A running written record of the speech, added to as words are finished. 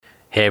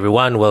Hey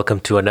everyone, welcome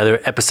to another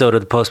episode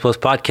of the Post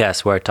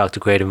Podcast, where I talk to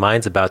creative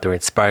minds about their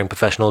inspiring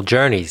professional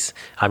journeys.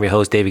 I'm your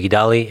host, David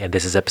Guidali, and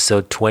this is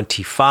episode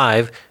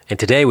 25. And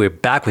today we're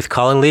back with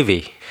Colin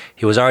Levy.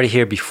 He was already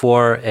here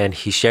before, and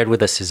he shared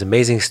with us his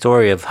amazing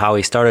story of how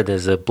he started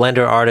as a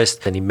Blender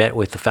artist, and he met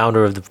with the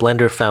founder of the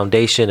Blender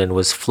Foundation and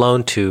was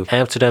flown to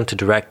Amsterdam to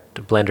direct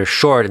the Blender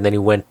short, and then he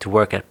went to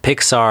work at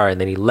Pixar, and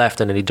then he left,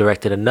 and then he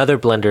directed another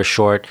Blender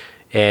short.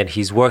 And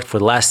he's worked for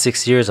the last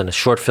 6 years on a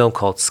short film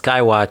called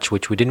SKYWATCH,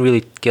 which we didn't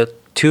really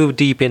get too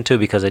deep into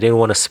because I didn't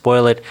want to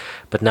spoil it.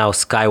 But now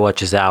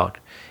SKYWATCH is out,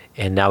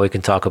 and now we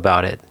can talk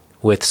about it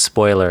with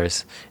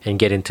spoilers and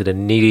get into the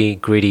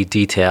nitty-gritty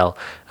detail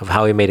of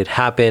how he made it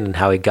happen and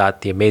how he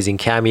got the amazing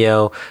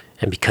cameo.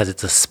 And because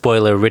it's a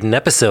spoiler-ridden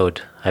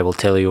episode, I will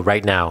tell you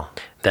right now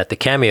that the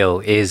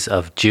cameo is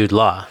of Jude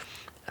Law.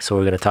 So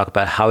we're going to talk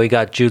about how he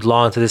got Jude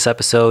Law into this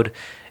episode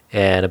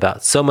and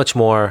about so much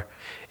more,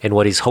 and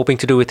what he's hoping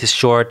to do with his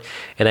short.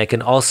 And I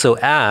can also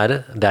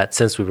add that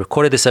since we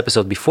recorded this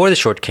episode before the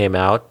short came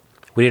out,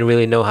 we didn't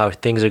really know how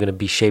things are going to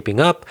be shaping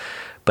up.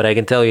 But I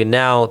can tell you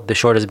now, the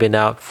short has been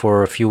out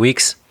for a few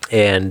weeks,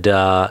 and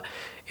it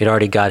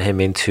already got him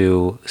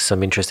into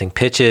some interesting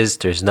pitches.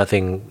 There's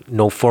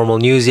no formal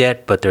news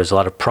yet, but there's a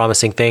lot of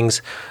promising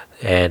things.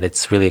 And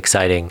it's really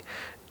exciting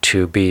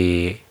to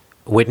be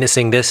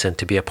witnessing this and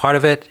to be a part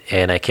of it.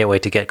 And I can't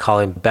wait to get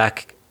Colin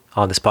back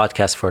on this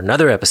podcast for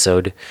another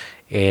episode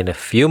in a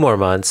few more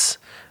months,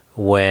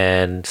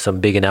 when some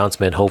big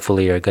announcement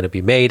hopefully are going to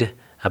be made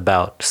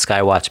about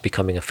SKYWATCH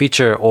becoming a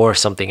feature or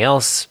something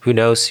else. Who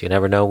knows? You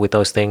never know with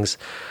those things.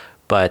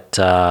 But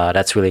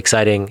that's really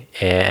exciting.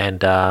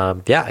 And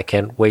I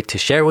can't wait to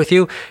share it with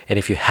you. And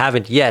if you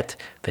haven't yet,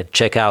 then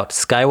check out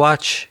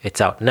SKYWATCH.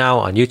 It's out now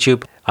on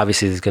YouTube.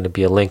 Obviously, there's going to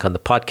be a link on the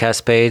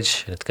podcast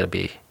page, and it's going to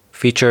be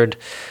featured.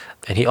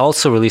 And he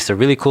also released a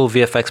really cool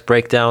VFX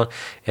breakdown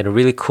and a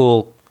really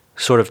cool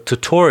sort of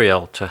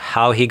tutorial to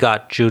how he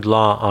got Jude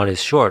Law on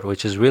his short,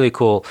 which is really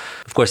cool.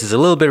 Of course, it's a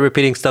little bit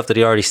repeating stuff that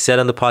he already said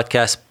on the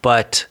podcast,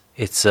 but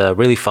it's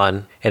really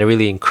fun, and I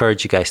really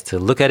encourage you guys to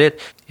look at it.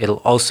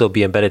 It'll also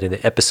be embedded in the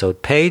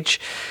episode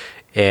page.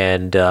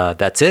 And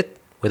that's it.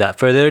 Without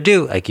further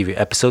ado, I give you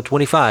episode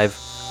 25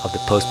 of the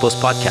Post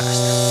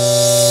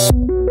Podcast.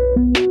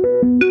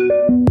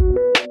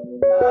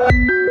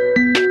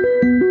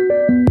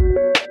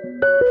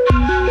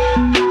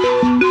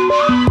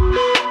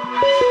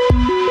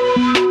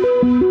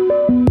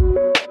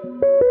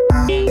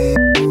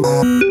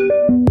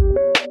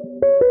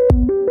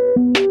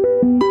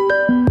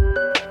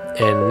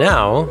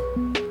 Now,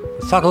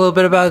 let's talk a little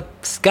bit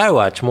about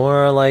SKYWATCH,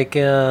 more like,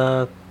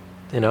 get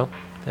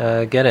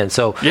in.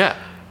 So, yeah,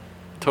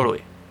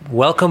 totally.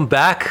 Welcome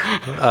back,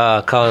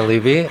 Colin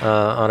Levy,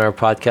 on our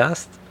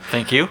podcast.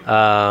 Thank you.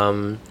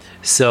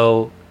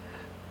 So,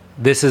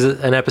 this is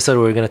an episode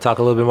where we're going to talk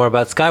a little bit more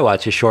about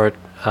SKYWATCH, your short,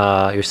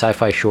 your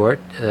sci-fi short,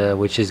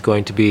 which is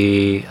going to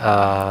be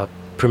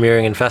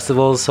premiering in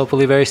festivals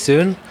hopefully very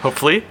soon.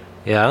 Hopefully.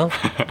 Yeah.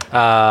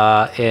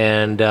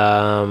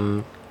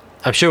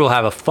 I'm sure we'll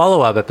have a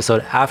follow-up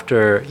episode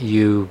after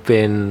you've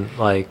been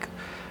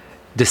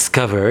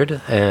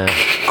discovered,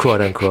 quote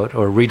unquote,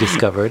 or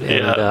rediscovered,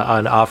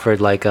 and offered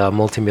like a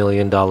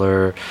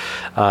multi-million-dollar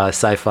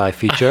sci-fi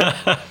feature.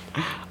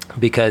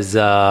 Because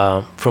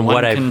from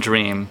what I've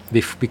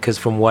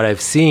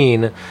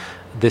seen,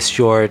 this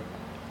short,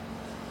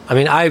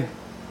 I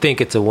think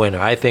it's a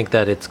winner. I think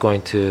that it's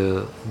going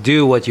to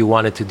do what you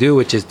want it to do,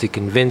 which is to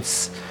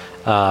convince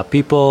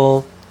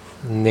people,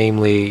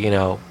 namely,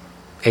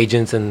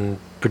 agents and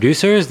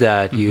producers,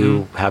 that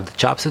you have the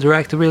chops to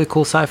direct a really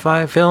cool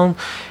sci-fi film,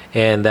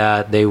 and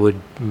that they would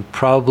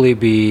probably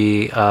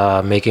be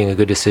making a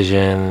good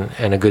decision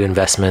and a good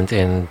investment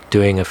in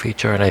doing a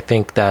feature. And I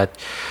think that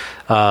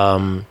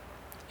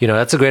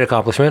that's a great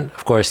accomplishment.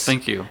 Of course,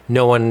 thank you.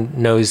 No one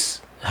knows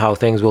how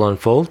things will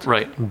unfold,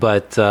 right?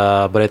 But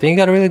I think you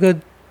got a really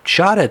good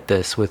shot at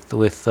this with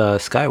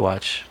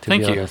SKYWATCH, to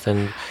be honest.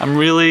 And I'm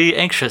really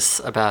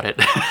anxious about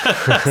it.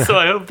 So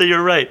I hope that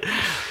you're right.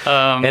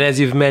 And as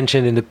you've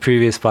mentioned in the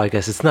previous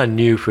podcast, it's not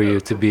new for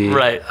you to be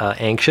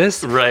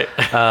anxious. Right.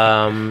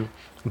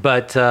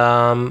 But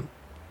no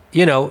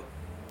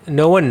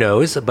one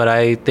knows, but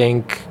I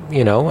think,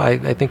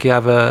 I think you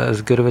have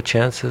as good of a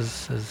chance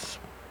as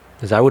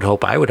I would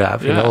hope I would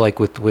have,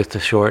 with the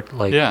short,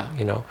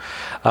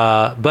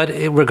 but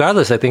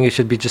regardless, I think you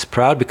should be just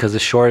proud, because the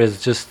short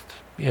is just,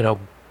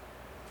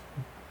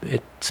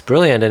 it's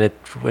brilliant, and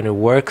when it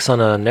works on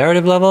a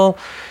narrative level,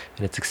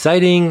 and it's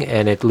exciting,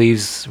 and it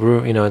leaves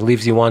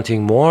you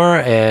wanting more.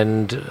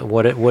 And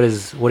what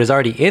is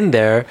already in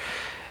there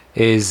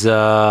is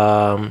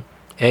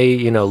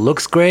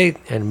looks great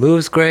and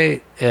moves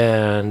great,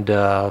 and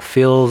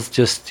feels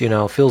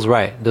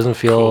right. It doesn't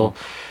feel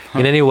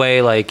in any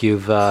way like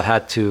you've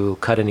had to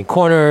cut any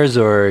corners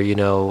or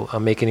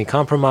make any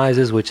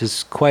compromises, which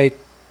is quite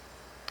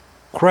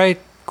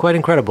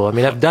incredible.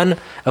 I've done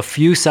a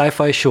few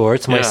sci-fi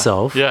shorts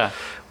myself,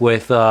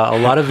 with a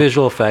lot of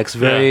visual effects,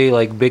 very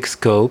big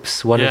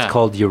scopes. One is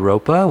called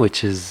Europa,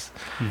 which is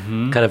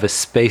kind of a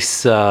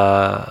space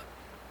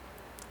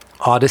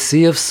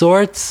odyssey of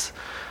sorts,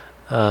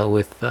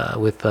 with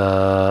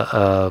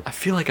I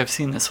feel like I've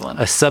seen this one.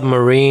 a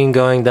submarine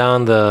going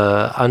down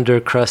the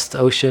undercrust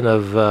ocean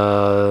of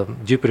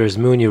Jupiter's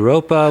moon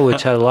Europa,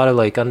 which had a lot of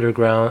like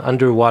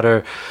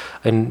underwater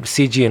and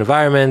CG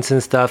environments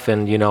and stuff.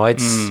 And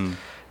it's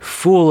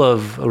full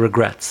of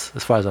regrets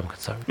as far as I'm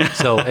concerned.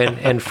 So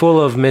and full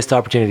of missed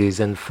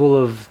opportunities and full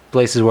of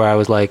places where I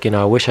was like,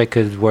 I wish I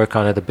could work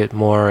on it a bit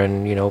more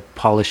and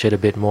polish it a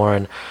bit more.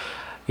 And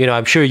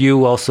I'm sure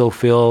you also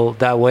feel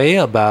that way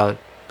about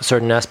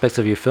certain aspects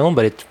of your film,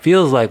 but it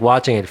feels like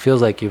watching it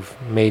feels like you've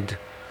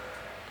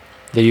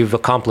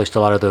accomplished a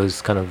lot of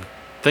those kind of.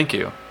 Thank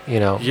you.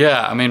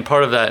 Yeah, I mean,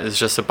 part of that is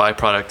just a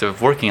byproduct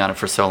of working on it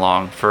for so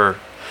long, for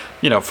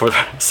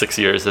 6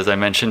 years, as I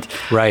mentioned,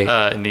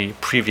 right, in the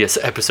previous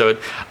episode.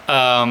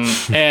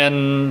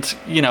 And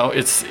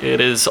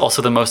it is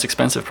also the most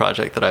expensive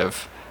project that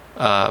I've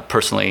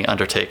personally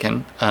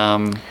undertaken.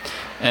 And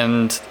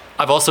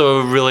I've also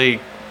really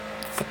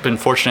been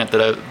fortunate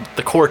that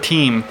the core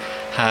team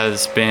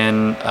has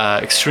been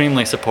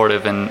extremely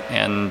supportive,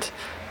 and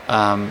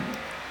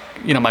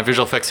my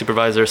visual effects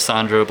supervisor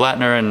Sandro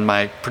Blattner and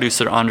my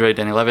producer Andrei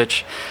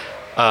Danielevich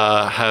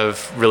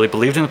have really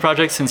believed in the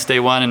project since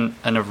day one,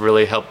 and have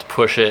really helped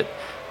push it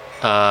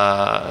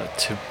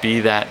to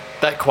be that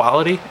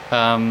quality.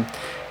 And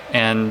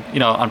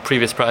on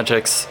previous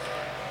projects,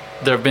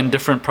 there have been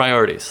different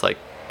priorities, like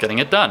getting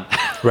it done.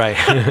 Right.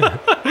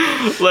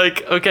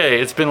 Like, okay,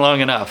 it's been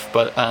long enough,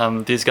 but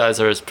these guys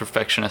are as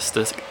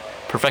perfectionistic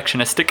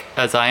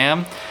as I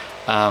am.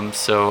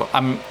 So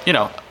I'm,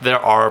 there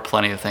are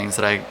plenty of things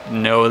that I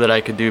know that I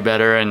could do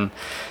better, and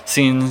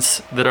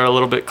scenes that are a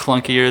little bit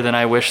clunkier than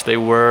I wish they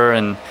were.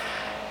 And,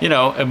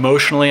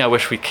 emotionally, I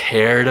wish we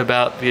cared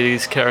about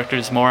these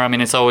characters more. I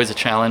mean, it's always a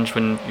challenge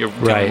when you're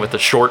dealing with a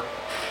short,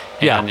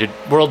 and you're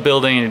world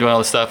building and you're doing all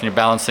this stuff and you're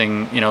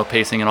balancing,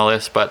 pacing and all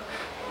this. But,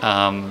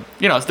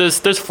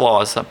 there's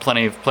flaws,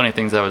 plenty of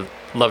things I would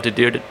love to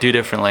do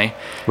differently.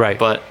 Right.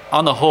 But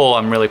on the whole,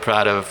 I'm really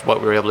proud of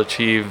what we were able to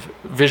achieve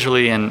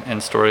visually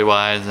and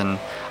story-wise, and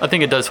I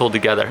think it does hold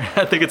together.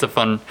 I think it's a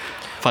fun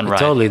ride. It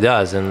totally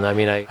does. And I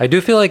mean, I do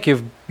feel like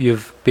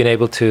you've been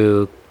able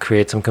to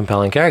create some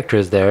compelling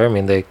characters there. I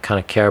mean, they kind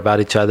of care about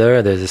each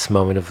other. There's this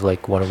moment of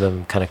like one of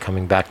them kind of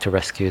coming back to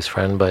rescue his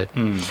friend, but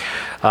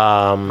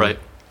right.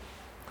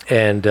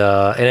 And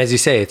as you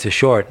say, it's a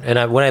short.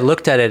 And when I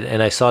looked at it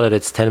and I saw that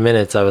it's 10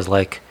 minutes, I was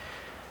like,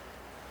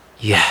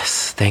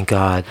 yes, thank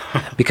God.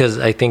 Because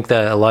I think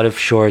that a lot of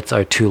shorts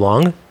are too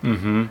long.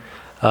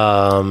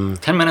 Mm-hmm.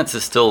 10 minutes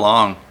is still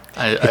long.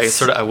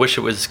 I wish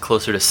it was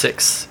closer to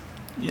 6,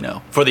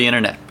 for the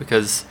internet,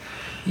 because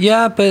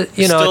yeah, but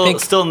I think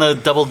still in the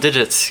double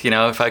digits.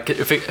 If I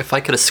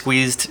could have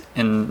squeezed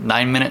in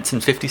 9 minutes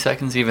and 50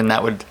 seconds, even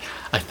that would,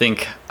 I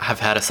think, have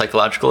had a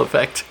psychological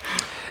effect.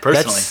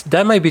 Personally.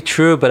 That might be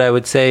true, but I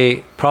would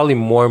say probably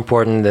more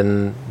important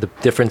than the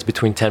difference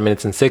between 10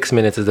 minutes and 6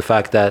 minutes is the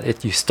fact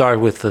that you start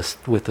with a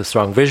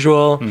strong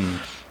visual.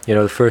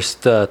 The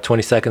first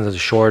 20 seconds of the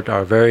short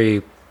are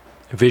very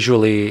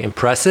visually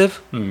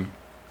impressive.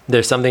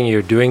 There's something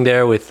you're doing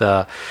there with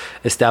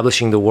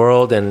establishing the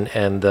world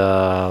and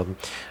the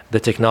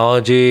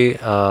technology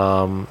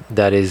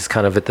that is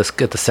kind of at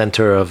the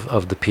center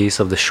of the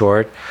piece of the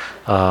short,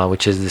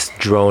 which is this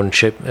drone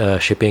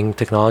shipping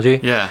technology.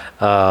 Yeah.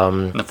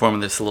 In the form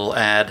of this little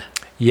ad.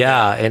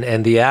 Yeah,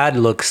 and the ad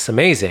looks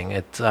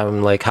amazing.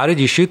 I'm like, how did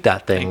you shoot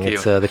that thing? Thank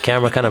It's you. the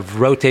camera kind of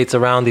rotates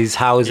around these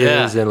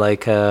houses and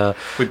like.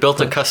 We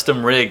built a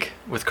custom rig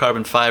with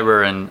carbon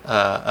fiber and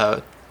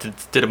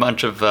did a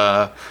bunch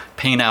of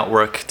paint out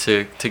work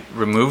to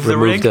remove the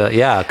rig. But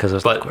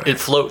it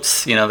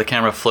floats. The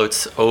camera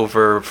floats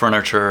over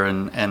furniture,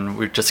 and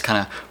we just kind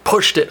of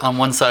pushed it on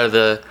one side of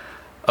the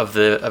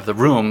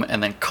room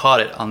and then caught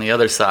it on the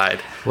other side.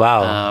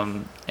 Wow.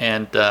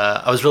 And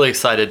I was really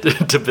excited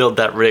to build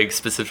that rig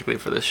specifically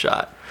for this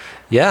shot.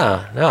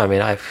 Yeah. No, I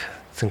mean,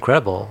 it's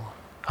incredible.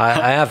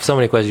 I have so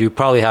many questions. You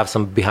probably have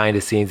some behind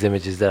the scenes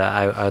images that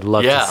I'd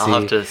love to see. Yeah,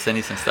 I'll have to send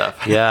you some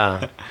stuff.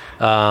 Yeah.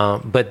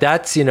 But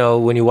that's,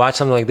 when you watch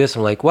something like this,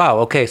 I'm like, wow,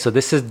 okay, so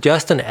this is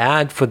just an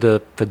ad for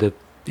the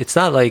it's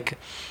not like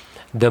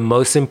the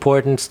most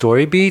important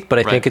story beat, but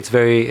I think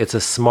it's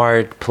a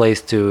smart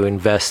place to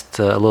invest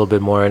a little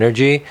bit more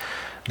energy,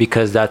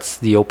 because that's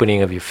the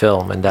opening of your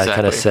film, and that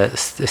kind of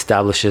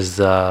establishes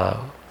the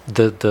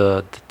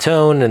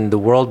tone and the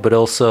world, but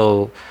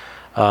also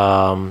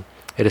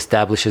it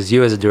establishes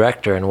you as a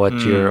director and what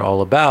you're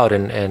all about,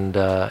 and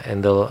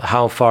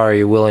how far are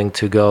you willing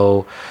to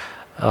go,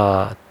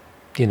 to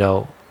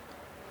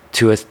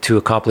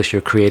accomplish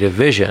your creative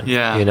vision,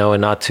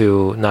 and not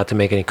to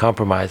make any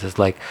compromises.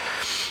 Like,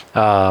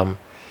 the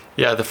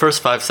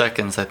first 5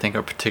 seconds I think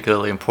are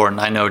particularly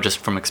important. I know just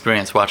from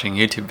experience watching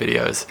YouTube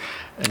videos,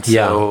 and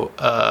so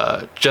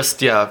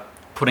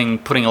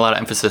putting a lot of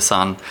emphasis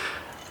on,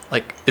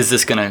 like, is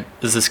this gonna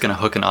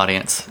hook an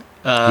audience?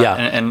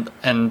 And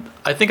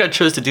I think I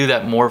chose to do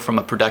that more from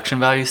a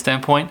production value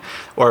standpoint,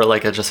 or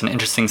like just an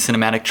interesting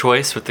cinematic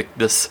choice with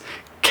this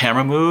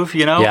camera move,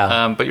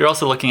 But you're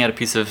also looking at a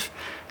piece of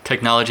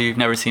technology you've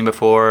never seen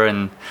before,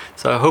 and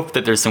so I hope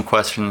that there's some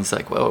questions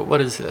like, well,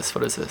 what is this?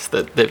 What is this?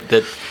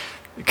 That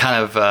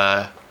kind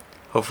of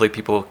hopefully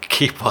people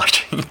keep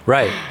watching.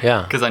 Right.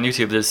 Yeah. Because on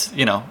YouTube, there's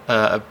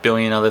a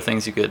billion other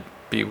things you could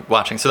be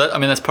watching. So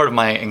that's part of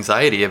my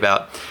anxiety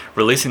about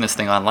releasing this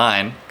thing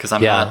online, because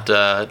I'm not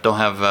don't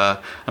have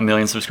a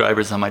million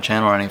subscribers on my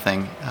channel or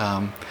anything.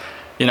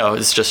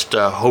 It's just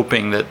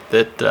hoping that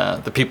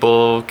the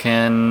people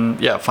can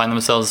find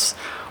themselves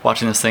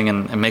watching this thing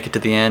and make it to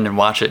the end and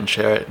watch it and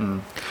share it.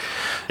 And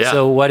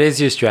so what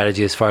is your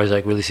strategy as far as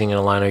like releasing it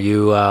online? Are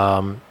you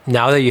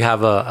now that you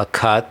have a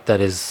cut that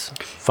is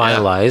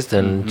finalized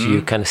and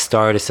you kind of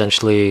start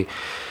essentially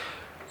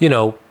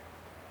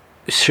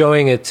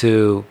showing it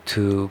to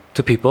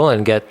people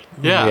and get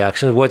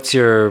reactions? What's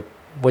your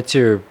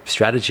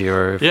strategy?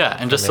 Or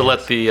and just to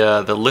let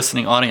the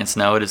listening audience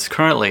know, it is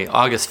currently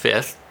August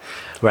 5th.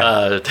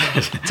 Right.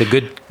 It's a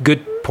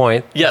good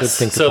point. Yes. Good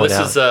thing to so point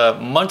this out.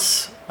 is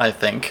months, I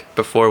think,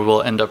 before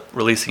we'll end up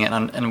releasing it,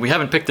 and we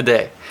haven't picked a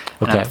day.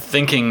 And I'm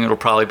thinking it'll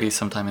probably be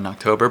sometime in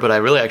October, but I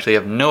really actually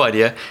have no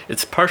idea.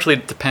 It's partially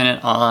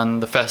dependent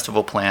on the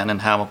festival plan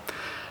and how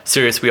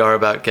serious we are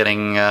about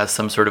getting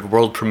some sort of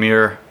world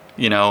premiere,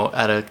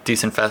 at a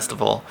decent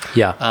festival.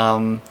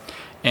 Yeah.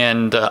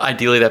 And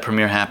ideally that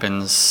premiere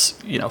happens,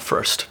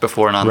 first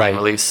before an online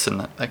release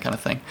and that kind of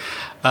thing.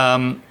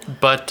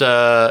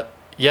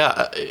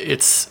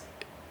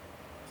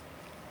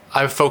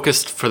 I've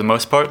focused for the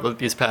most part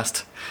these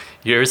past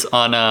years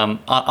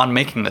on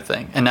making the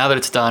thing, and now that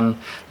it's done,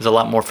 there's a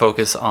lot more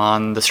focus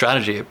on the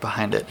strategy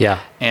behind it. Yeah.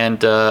 And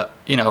the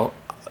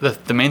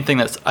main thing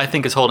that I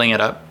think is holding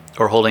it up,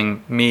 or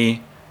holding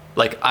me,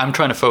 like I'm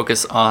trying to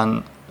focus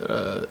on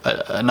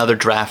another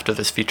draft of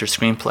this feature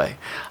screenplay.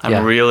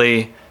 I'm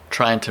really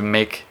trying to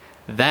make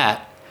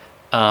that,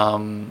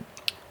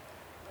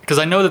 because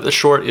I know that the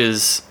short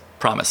is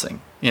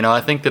promising.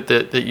 I think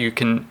that you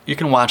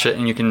can watch it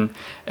and you can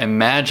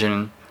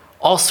imagine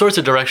all sorts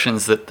of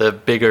directions that the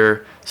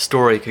bigger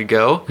story could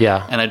go.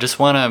 Yeah. And I just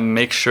want to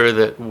make sure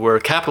that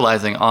we're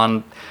capitalizing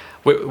on,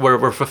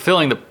 we're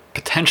fulfilling the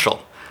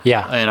potential.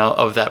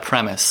 Of that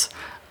premise.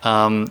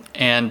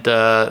 And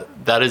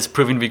that is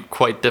proving to be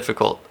quite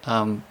difficult.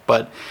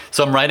 But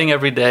so I'm writing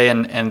every day,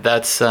 and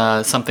that's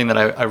something that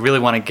I really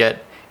want to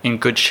get in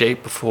good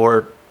shape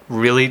before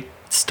really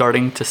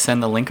starting to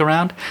send the link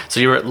around.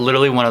 So you were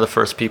literally one of the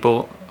first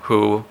people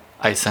who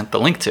I sent the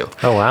link to.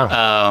 Oh, wow.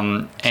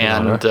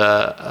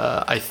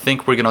 I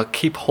think we're going to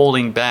keep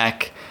holding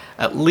back,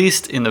 at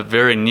least in the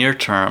very near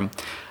term,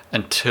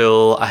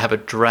 until I have a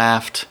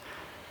draft,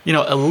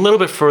 a little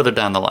bit further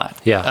down the line.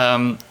 Yeah.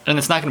 And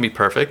it's not going to be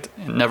perfect.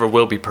 It never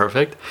will be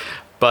perfect.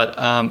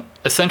 But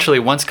essentially,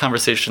 once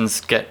conversations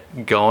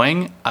get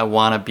going, I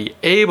want to be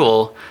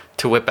able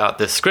to whip out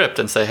this script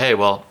and say, hey,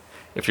 well,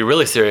 if you're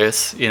really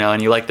serious,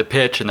 and you like the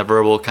pitch and the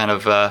verbal kind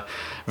of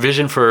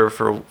vision for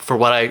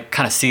what I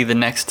kind of see the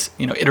next,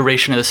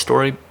 iteration of the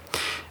story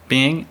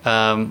being,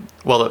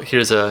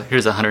 here's a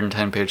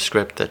 110-page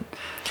script that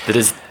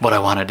is what I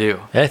want to do.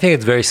 And I think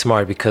it's very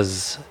smart,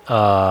 because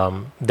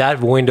that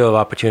window of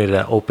opportunity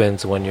that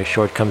opens when your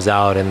short comes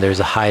out and there's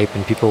a hype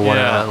and people want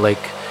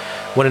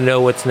to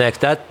know what's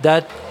next,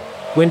 that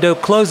window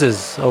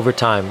closes over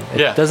time.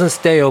 It doesn't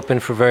stay open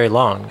for very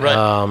long.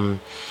 Right.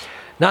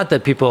 Not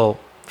that people,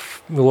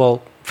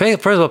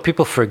 first of all,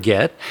 people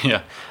forget.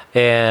 Yeah.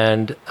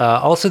 And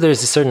also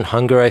there's a certain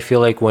hunger, I feel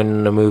like,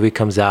 when a movie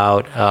comes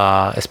out,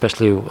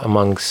 especially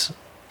amongst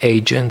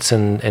agents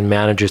and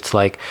managers, to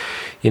like,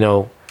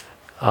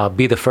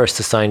 be the first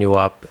to sign you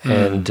up.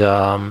 And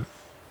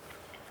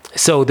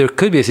so there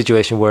could be a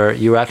situation where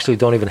you actually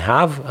don't even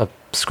have a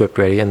script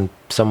ready, and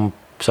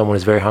someone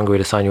is very hungry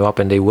to sign you up,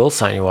 and they will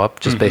sign you up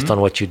just based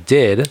on what you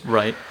did.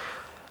 Right.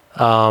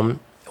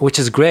 Which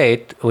is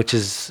great,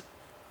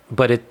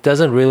 but it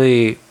doesn't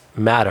really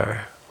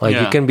matter. Like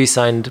you can be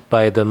signed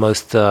by the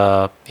most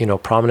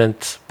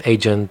prominent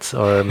agent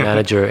or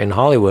manager in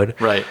Hollywood.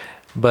 Right.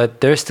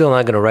 But they're still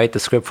not going to write the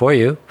script for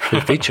you for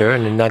the feature,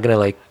 and they're not going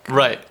to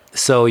Right.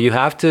 So you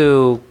have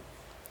to,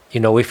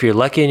 if you're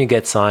lucky and you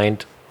get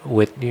signed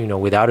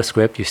without a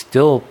script, you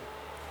still,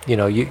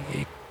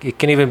 it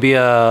can even be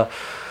a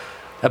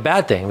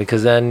bad thing,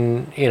 because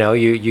then,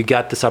 you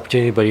got this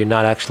opportunity, but you're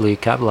not actually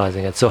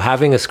capitalizing it. So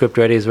having a script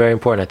ready is very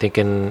important, I think,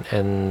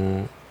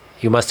 and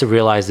you must have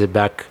realized it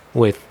back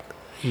with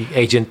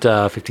Agent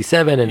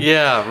 57 and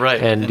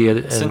and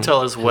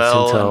Sintel as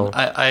well.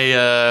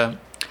 And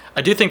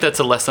I do think that's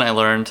a lesson I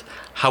learned.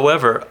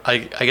 However, I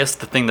guess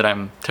the thing that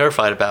I'm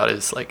terrified about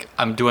is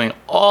I'm doing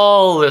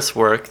all this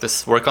work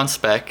on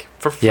spec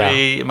for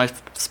free in my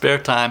spare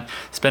time,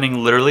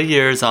 spending literally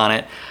years on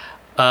it,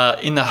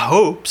 in the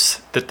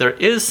hopes that there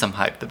is some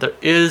hype, that there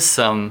is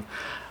some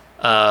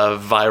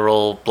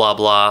viral blah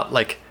blah.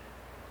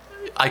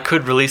 I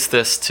could release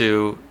this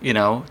to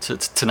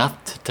crickets.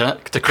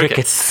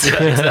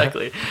 Yeah,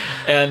 exactly.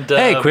 And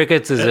hey,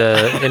 crickets is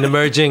an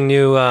emerging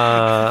new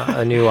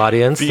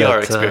audience.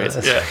 VR experience.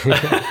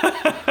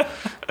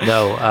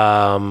 No,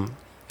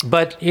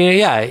 but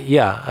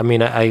yeah. I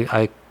mean,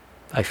 I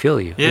I feel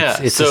you.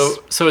 Yeah.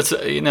 So it's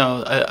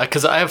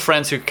because I have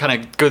friends who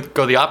kind of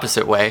go the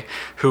opposite way,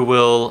 who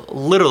will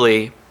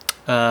literally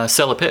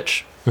sell a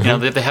pitch.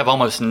 They have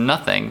almost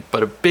nothing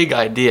but a big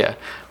idea,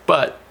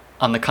 but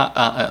on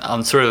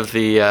on sort of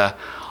the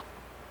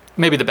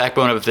maybe the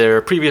backbone of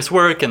their previous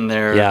work and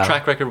their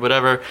track record,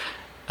 whatever.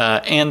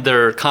 And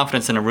their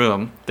confidence in a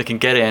room, they can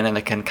get in and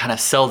they can kind of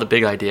sell the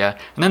big idea,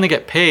 and then they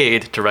get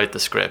paid to write the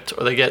script,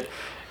 or they get,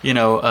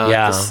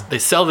 they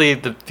sell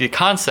the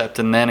concept,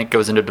 and then it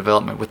goes into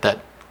development with that,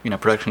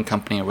 production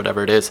company or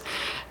whatever it is.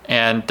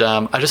 And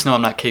I just know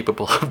I'm not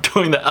capable of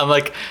doing that. I'm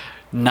like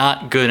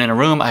not good in a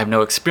room. I have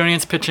no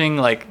experience pitching.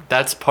 Like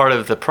that's part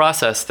of the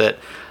process that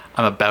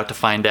I'm about to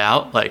find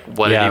out, like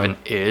what it even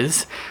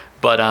is.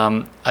 But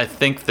I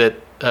think that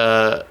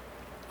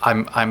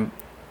I'm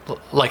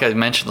like I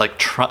mentioned,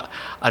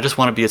 I just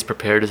want to be as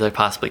prepared as I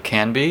possibly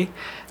can be.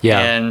 Yeah.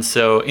 And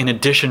so, in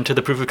addition to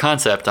the proof of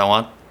concept, I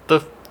want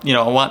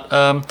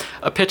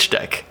a pitch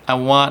deck. I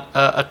want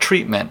a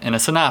treatment and a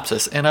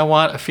synopsis, and I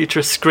want a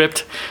future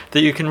script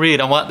that you can read.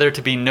 I want there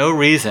to be no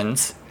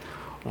reasons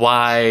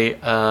why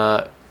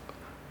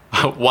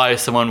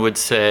someone would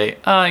say,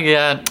 "Oh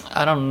yeah,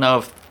 I don't know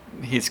if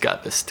he's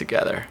got this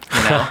together."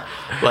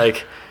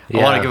 Like. I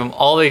want to give them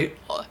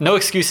no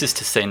excuses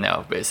to say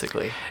no,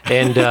 basically.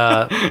 And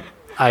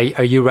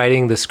are you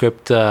writing the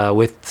script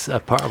with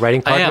a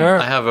writing partner?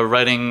 I have a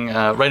writing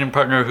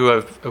partner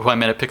who I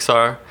met at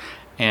Pixar,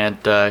 and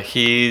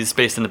he's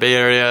based in the Bay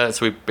Area,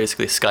 so we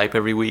basically Skype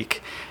every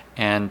week.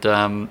 And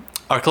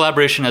our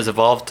collaboration has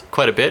evolved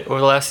quite a bit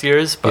over the last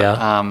years,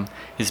 but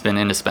he's been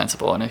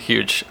indispensable and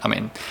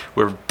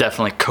we're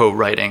definitely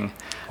co-writing.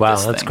 Wow,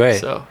 that's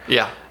great. So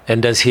yeah.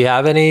 And does he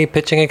have any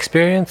pitching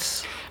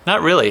experience?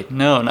 Not really.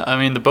 No.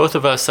 The both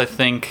of us, I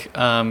think,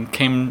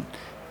 came.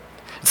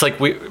 It's like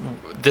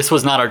this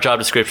was not our job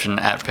description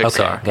at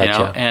Pixar, okay,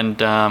 gotcha.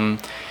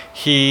 And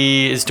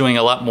he is doing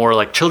a lot more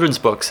like children's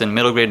books and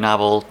middle grade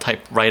novel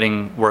type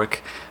writing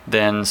work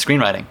than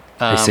screenwriting.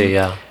 I see.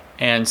 Yeah.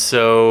 And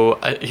so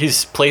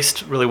he's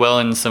placed really well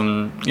in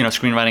some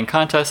screenwriting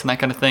contests and that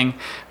kind of thing.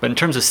 But in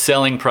terms of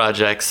selling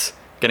projects,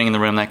 getting in the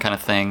room, that kind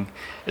of thing,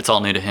 it's all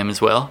new to him as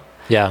well.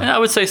 Yeah. And I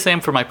would say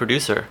same for my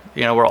producer.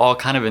 We're all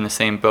kind of in the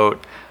same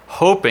boat,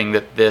 hoping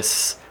that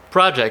this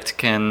project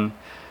can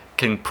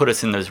put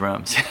us in those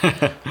rooms.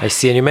 I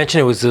see. And you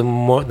mentioned it was the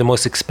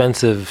most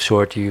expensive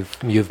short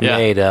you've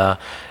made.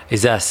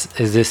 Is this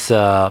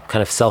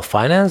kind of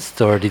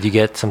self-financed, or did you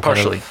get some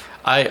Partially. kind of...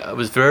 I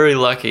was very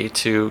lucky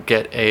to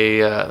get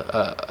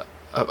a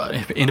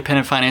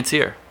independent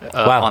financier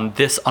on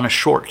a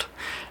short,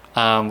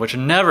 which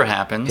never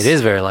happens. It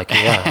is very lucky,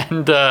 yeah.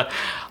 And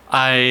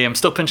I am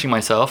still pinching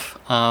myself,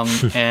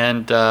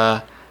 and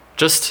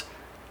just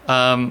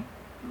I'm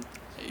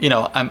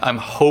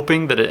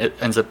hoping that it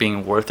ends up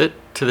being worth it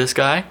to this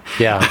guy.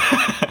 Yeah.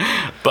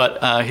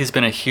 But he's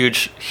been a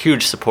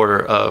huge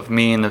supporter of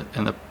me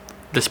and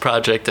this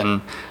project,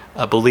 and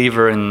a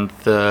believer in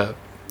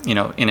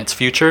in its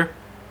future.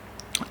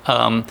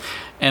 And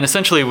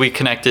essentially, we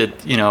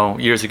connected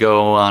years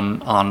ago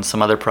on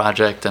some other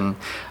project, and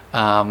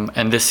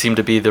this seemed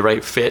to be the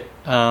right fit.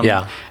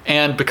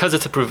 And because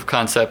it's a proof of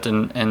concept,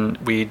 and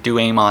we do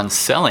aim on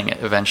selling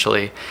it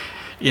eventually,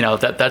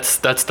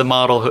 that's the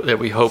model that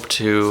we hope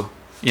to,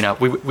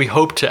 we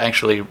hope to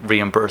actually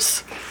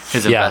reimburse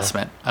his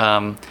investment.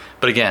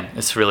 But again,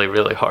 it's really,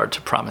 really hard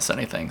to promise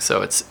anything.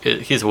 So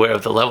he's aware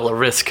of the level of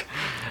risk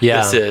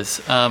this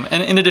is.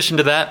 And in addition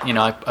to that,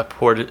 I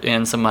poured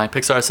in some of my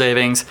Pixar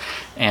savings,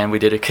 and we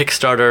did a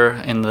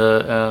Kickstarter in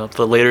the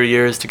later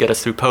years to get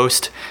us through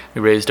post.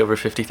 We raised over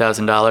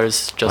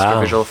 $50,000 just for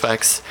visual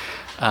effects.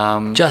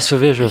 Just for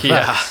visual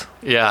effects?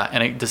 Yeah,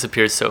 and it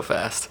disappeared so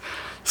fast.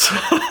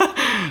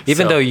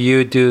 Even though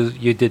you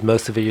did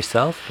most of it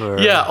yourself? Or?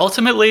 Yeah,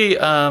 ultimately,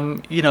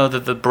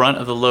 the brunt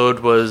of the load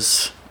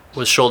was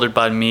shouldered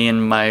by me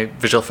and my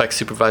visual effects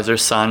supervisor,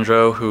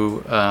 Sandro,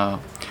 who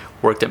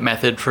worked at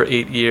Method for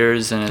 8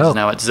 years and is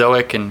now at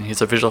Zoic, and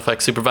he's a visual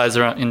effects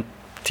supervisor in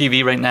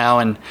TV right now,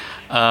 and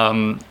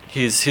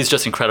he's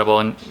just incredible.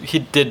 And he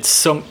did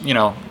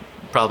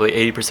probably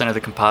 80% of the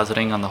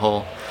compositing on the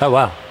whole. Oh,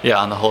 wow. Yeah,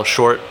 on the whole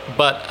short.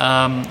 But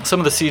some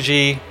of the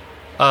CG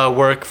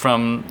work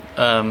from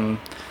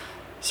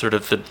sort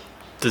of the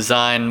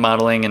design,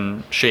 modeling,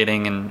 and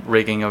shading and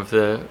rigging of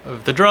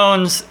the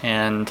drones,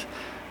 and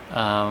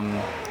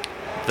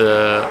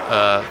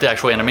the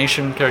actual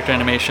animation, character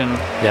animation.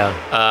 Yeah.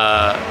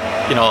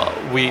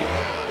 We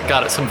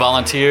got some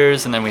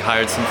volunteers, and then we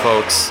hired some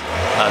folks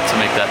to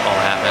make that all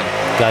happen.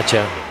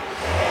 Gotcha.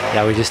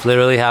 Yeah, we just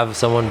literally have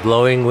someone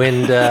blowing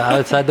wind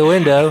outside the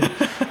window,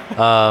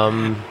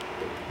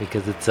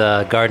 because it's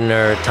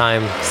Gardner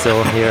time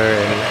still here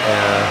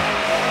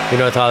in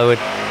North Hollywood.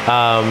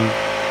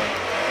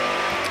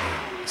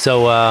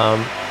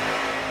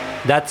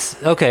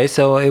 That's okay.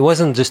 So it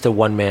wasn't just a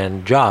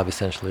one-man job,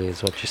 essentially,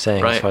 is what you're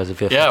saying, right. As far as the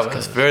VFX goes. I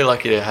was very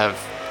lucky to have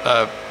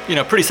a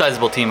pretty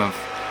sizable team of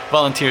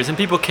volunteers, and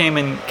people came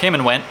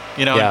and went,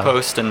 in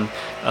post, and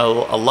a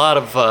lot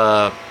of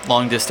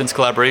long-distance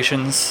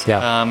collaborations.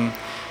 Yeah.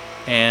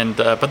 And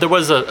but there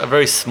was a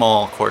very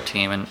small core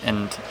team,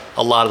 and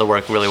a lot of the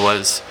work really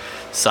was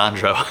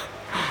Sandro.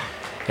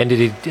 And did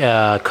he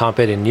comp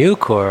it in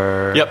Nuke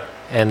or? Yep.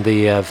 And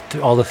the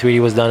all the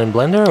 3D was done in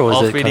Blender, or was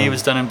all it 3D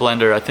was done in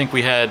Blender. I think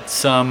we had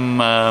some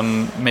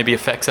maybe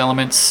effects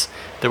elements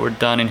that were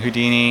done in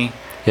Houdini.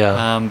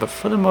 Yeah. But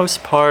for the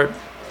most part,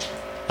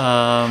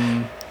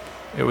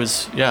 it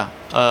was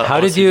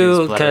how did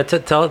you kind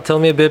of tell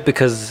me a bit,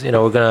 because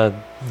we're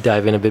gonna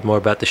dive in a bit more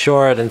about the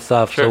short and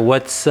stuff. Sure. So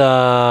what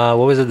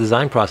was the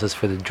design process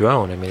for the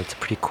drone? I mean, it's a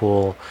pretty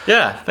cool.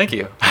 Yeah, thank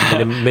you.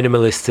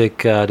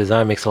 Minimalistic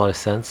design makes a lot of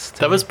sense.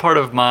 That was part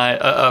of my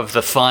of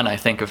the fun, I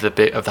think, of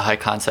the high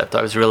concept.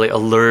 I was really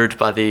allured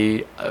by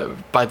the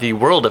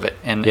world of it,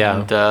 and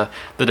the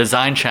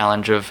design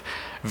challenge of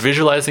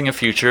visualizing a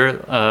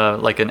future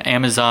like an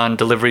Amazon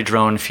delivery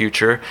drone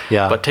future,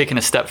 but taking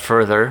a step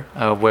further,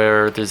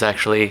 where there's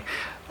actually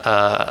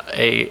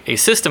a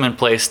system in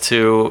place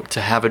to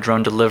have a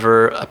drone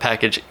deliver a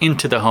package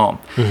into the home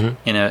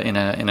in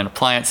an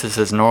appliance that's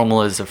as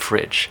normal as a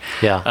fridge.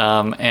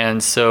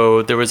 And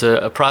so there was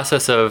a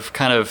process of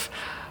kind of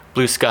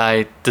blue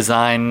sky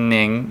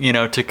designing,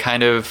 to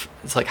kind of,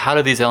 it's like, how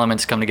do these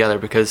elements come together?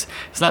 Because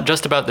it's not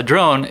just about the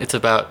drone, it's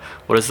about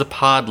what does the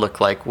pod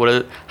look like?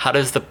 How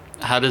does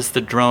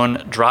the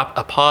drone drop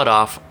a pod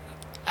off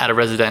at a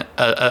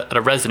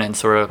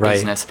residence or a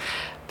business?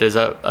 There's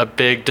a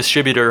big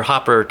distributor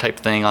hopper type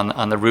thing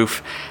on the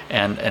roof,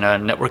 and a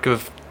network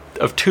of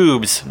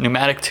tubes,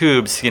 pneumatic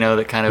tubes,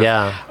 that kind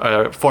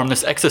of form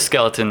this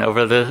exoskeleton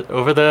over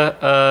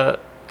the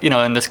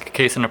in this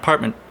case an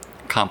apartment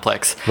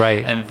complex.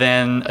 Right. And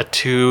then a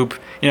tube,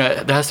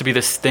 there has to be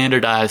this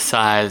standardized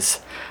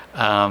size,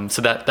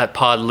 so that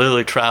pod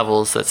literally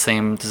travels, that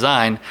same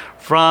design,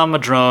 from a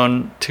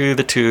drone to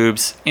the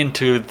tubes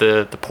into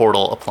the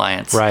portal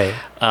appliance. Right.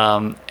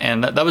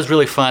 And that was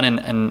really fun,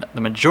 and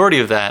the majority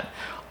of that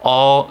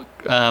all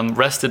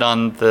rested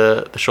on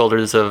the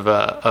shoulders of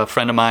a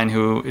friend of mine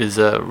who is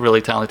a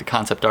really talented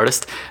concept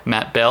artist,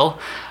 Matt Bell,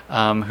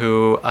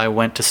 who I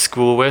went to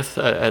school with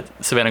at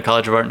Savannah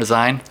College of Art and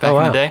Design back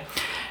in the day.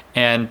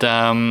 And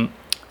I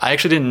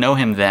actually didn't know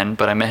him then,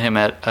 but I met him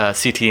at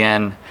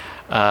CTN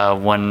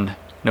one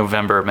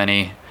November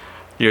many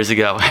years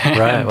ago,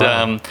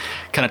 and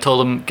kind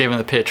of gave him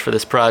the pitch for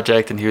this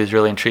project, and he was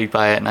really intrigued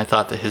by it, and I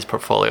thought that his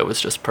portfolio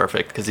was just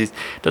perfect, because he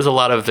does a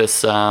lot of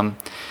this kind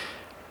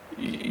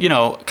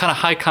of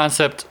high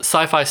concept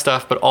sci-fi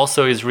stuff, but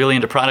also he's really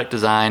into product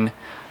design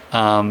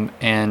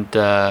and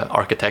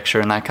architecture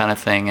and that kind of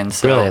thing. And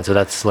so brilliant. So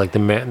that's like the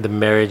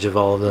marriage of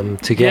all of them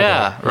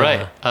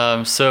together.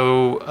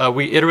 So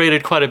we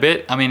iterated quite a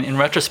bit. I mean, in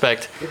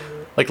retrospect,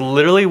 like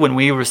literally when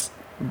we were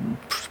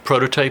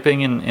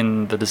prototyping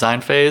in the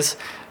design phase,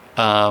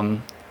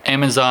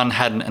 Amazon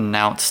hadn't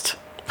announced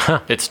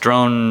its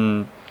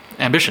drone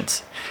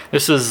ambitions.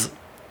 This is,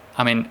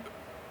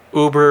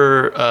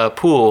 Uber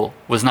Pool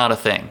was not a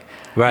thing.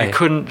 Right. You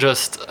couldn't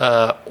just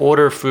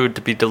order food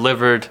to be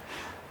delivered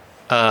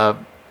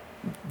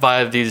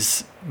via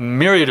these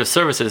myriad of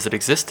services that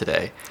exist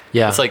today.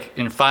 Yeah. It's like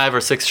in 5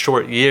 or 6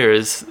 short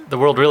years, the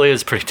world really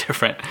is pretty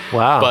different.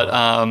 Wow.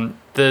 But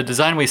the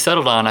design we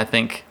settled on, I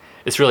think,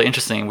 is really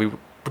interesting. We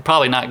would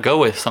probably not go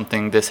with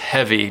something this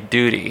heavy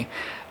duty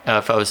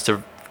if I was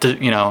to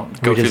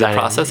go through the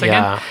process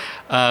again.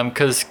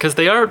 Because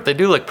they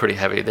do look pretty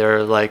heavy.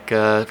 They're like,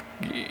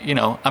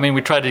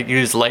 we tried to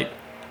use a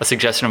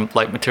suggestion of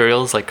light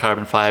materials like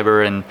carbon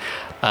fiber and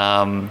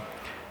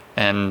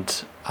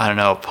I don't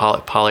know,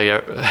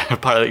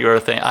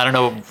 polyurethane. I don't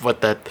know what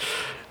that,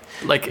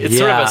 like, it's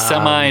sort of a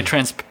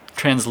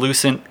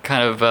semi-translucent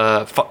kind of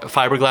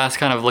fiberglass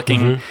kind of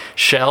looking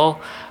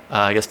shell.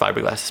 I guess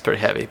fiberglass is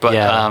pretty heavy, but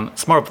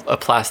it's more of a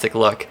plastic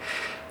look.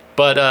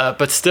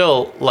 But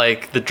still,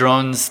 like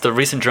the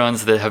recent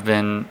drones that have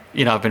been,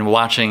 I've been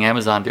watching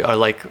Amazon do are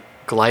like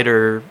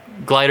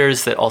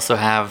gliders that also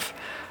have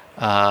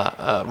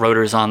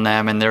rotors on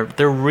them, and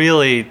they're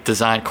really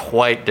designed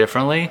quite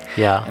differently.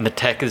 Yeah. And the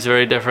tech is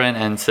very different,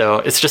 and so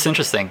it's just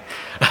interesting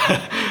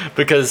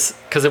because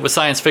it was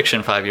science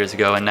fiction 5 years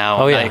ago, and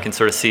now you can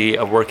sort of see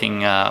a working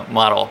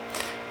model.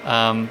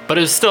 But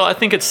it's still, I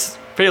think it's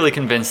fairly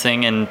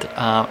convincing and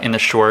in the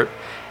short.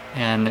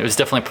 And it was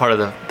definitely part of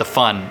the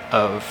fun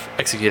of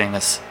executing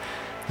this.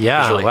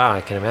 Yeah, visually. Wow,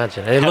 I can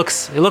imagine. And it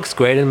looks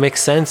great and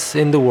makes sense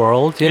in the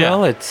world, you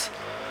know?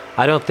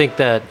 I don't think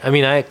that,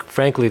 I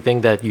frankly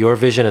think that your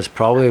vision is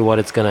probably what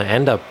it's going to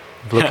end up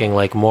looking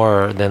like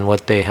more than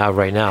what they have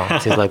right now.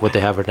 It seems like what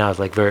they have right now is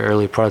like very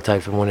early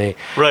prototypes, and when they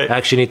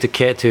actually need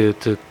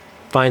to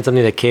find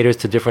something that caters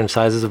to different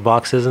sizes of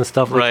boxes and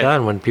stuff like that,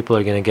 and when people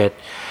are going to get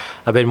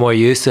a bit more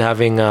used to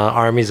having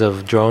armies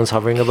of drones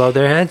hovering above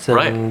their heads,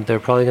 and they're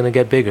probably going to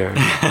get bigger.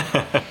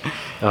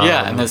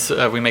 And this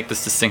we make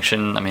this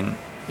distinction.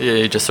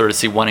 You just sort of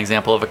see one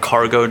example of a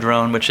cargo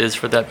drone, which is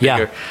for that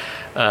bigger.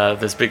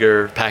 There's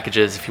bigger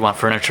packages if you want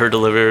furniture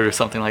delivered or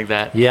something like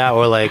that. Yeah,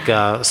 or like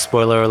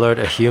spoiler alert,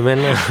 a human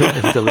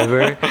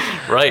delivered.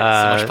 Right,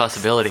 so much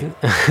possibility.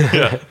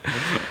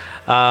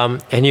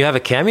 And you have a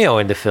cameo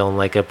in the film,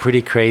 like a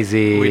pretty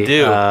crazy We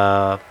do.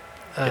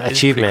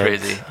 achievement. Pretty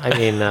crazy. I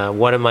mean,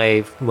 one of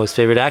my most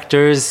favorite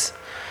actors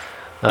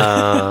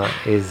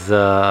is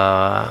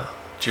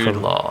Jude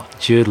Law.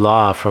 Jude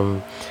Law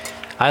from.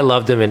 I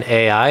loved him in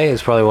AI.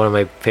 It's probably one of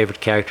my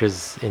favorite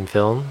characters in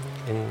film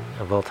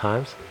of all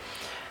times.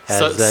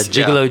 As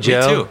Gigolo Joe.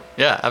 Me too.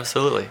 Yeah,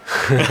 absolutely.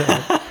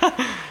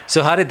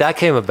 So how did that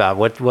came about?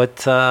 What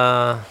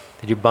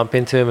did you bump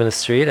into him in the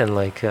street and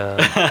like?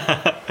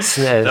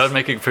 That would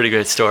make a pretty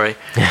great story.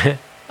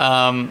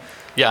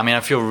 Yeah, I mean, I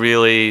feel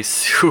really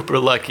super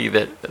lucky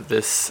that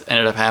this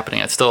ended up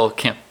happening. I still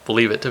can't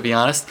believe it, to be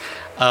honest.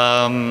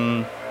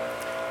 And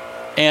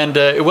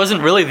it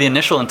wasn't really the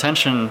initial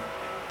intention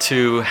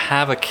to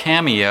have a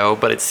cameo,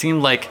 but it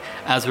seemed like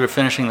as we were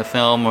finishing the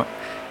film,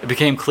 it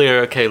became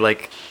clear, okay,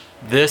 like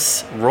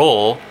this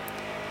role,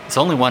 it's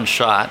only one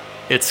shot.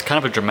 It's kind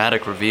of a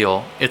dramatic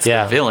reveal. It's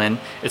the villain.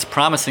 It's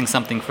promising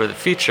something for the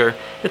future.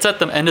 It's at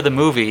the end of the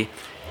movie.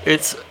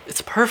 It's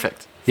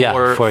perfect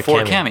for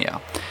a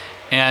cameo.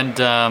 And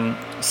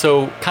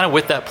so kind of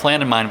with that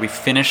plan in mind, we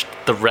finished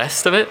the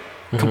rest of it,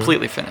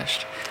 completely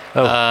finished.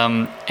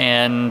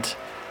 And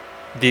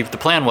the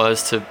plan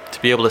was to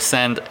be able to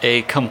send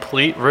a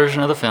complete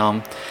version of the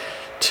film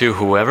to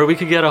whoever we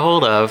could get a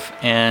hold of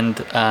and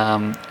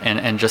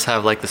just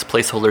have like this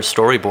placeholder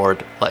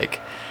storyboard,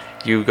 like,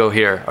 you go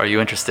here, are you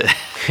interested?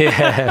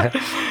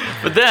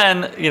 But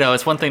then,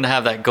 it's one thing to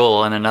have that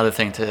goal and another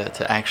thing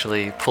to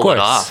actually pull it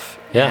off.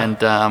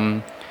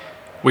 And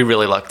we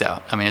really lucked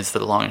out. I mean, it's the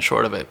long and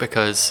short of it,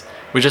 because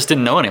we just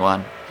didn't know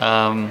anyone.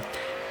 There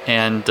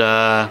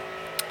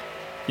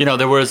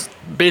was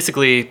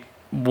basically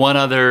one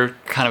other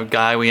kind of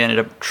guy we ended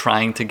up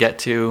trying to get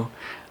to.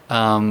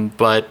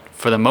 But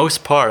for the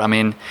most part, I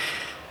mean,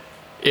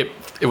 it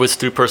was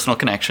through personal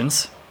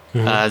connections,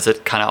 as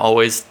it kind of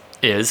always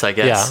is, I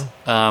guess.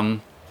 Yeah.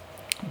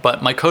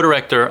 But my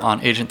co-director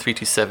on Agent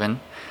 327,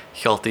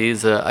 Hjalti,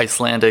 is an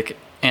Icelandic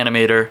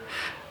animator,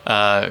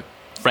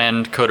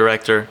 friend,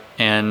 co-director,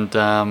 and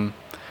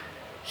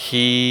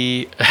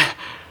his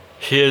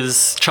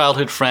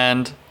childhood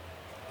friend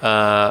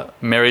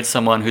married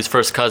someone whose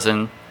first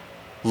cousin,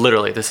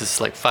 literally, this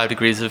is like 5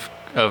 degrees of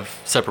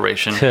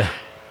separation,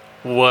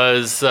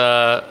 was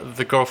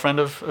the girlfriend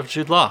of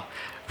Jude Law.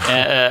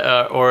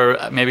 Or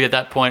maybe at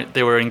that point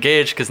they were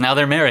engaged, because now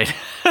they're married.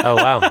 Oh,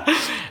 wow.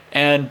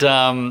 And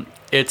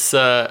it's,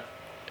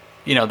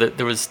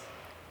 there's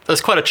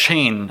quite a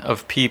chain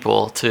of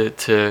people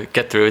to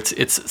get through.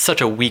 It's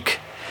such a weak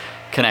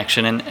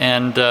connection.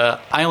 And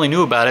I only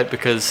knew about it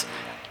because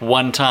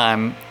one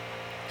time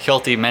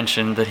Hjalti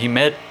mentioned that he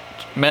met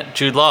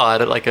Jude Law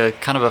at like a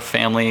kind of a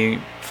family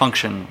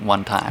function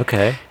one time.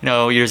 Okay.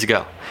 Years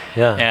ago.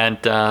 Yeah.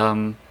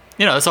 And,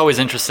 it's always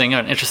interesting,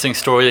 an interesting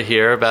story to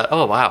hear about,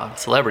 oh, wow,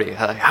 celebrity.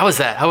 How was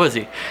that? How was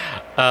he?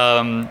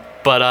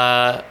 But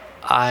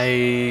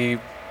I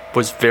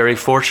was very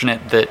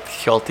fortunate that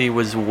Hjalti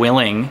was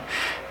willing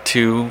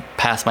to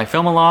pass my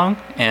film along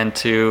and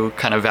to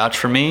kind of vouch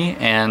for me.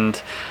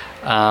 And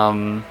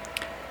that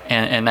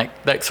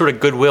sort of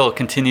goodwill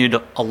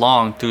continued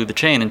along through the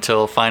chain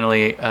until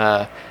finally,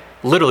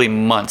 literally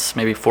months,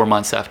 maybe 4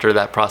 months after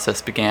that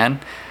process began,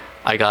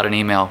 I got an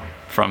email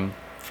from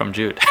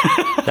Jude.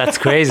 That's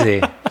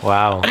crazy.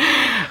 Wow.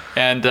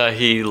 And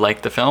he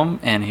liked the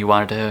film and he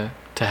wanted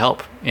to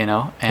help,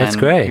 and that's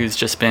great. He's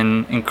just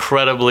been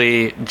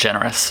incredibly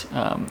generous,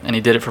 and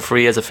he did it for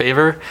free as a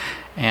favor,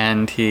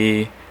 and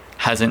he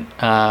hasn't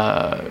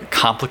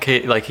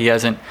he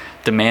hasn't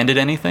demanded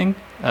anything,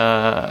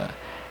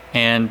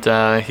 and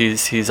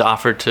he's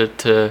offered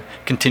to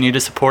continue to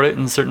support it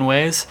in certain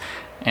ways,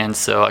 and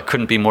so I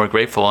couldn't be more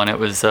grateful. And it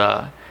was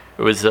a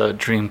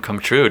dream come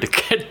true to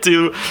get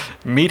to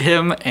meet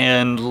him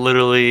and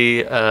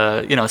literally,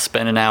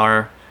 spend an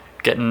hour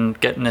getting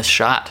this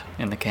shot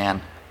in the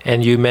can.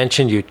 And you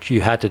mentioned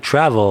you had to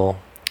travel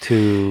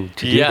to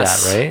do that,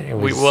 right?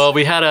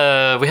 We had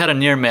a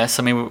near miss.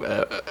 I mean,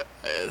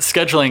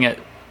 scheduling it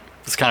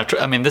was kind of.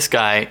 I mean, this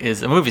guy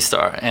is a movie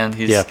star, and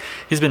he's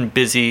been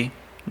busy,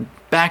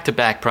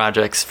 back-to-back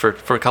projects for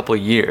a couple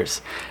of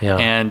years. Yeah.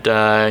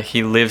 And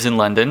he lives in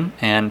London,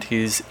 and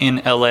he's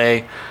in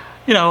LA.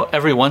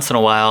 Every once in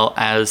a while,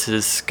 as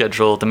his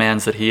schedule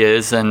demands that he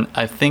is. And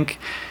I think,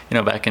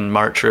 back in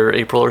March or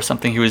April or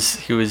something, he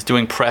was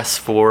doing press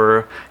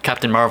for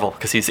Captain Marvel,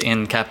 because he's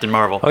in Captain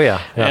Marvel. Oh yeah.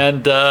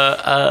 And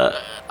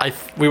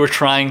we were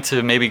trying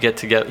to maybe get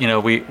together.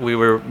 We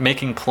were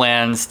making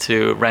plans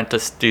to rent a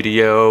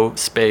studio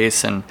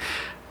space and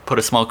put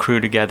a small crew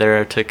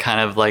together to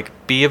kind of like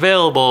be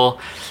available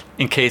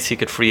in case he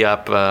could free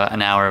up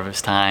an hour of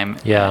his time.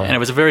 Yeah. And it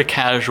was a very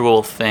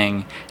casual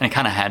thing, and it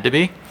kind of had to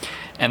be.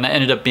 And that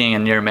ended up being a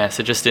near miss.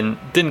 It just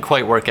didn't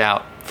quite work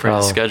out for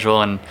his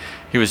schedule, and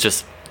he was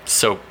just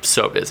so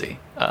busy.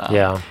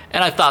 And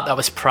I thought that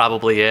was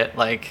probably it.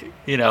 Like,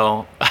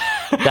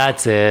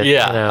 that's it.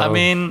 Yeah. I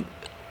mean,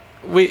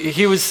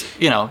 he was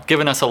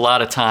giving us a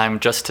lot of time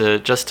just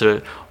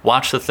to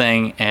watch the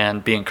thing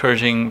and be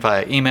encouraging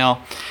via email.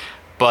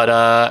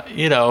 But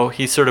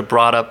he sort of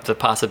brought up the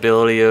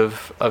possibility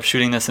of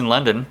shooting this in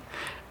London,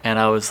 and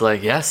I was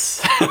like,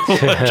 yes,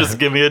 just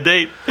give me a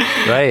date.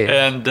 Right.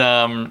 And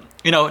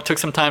it took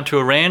some time to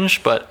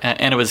arrange,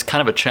 and it was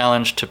kind of a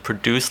challenge to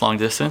produce long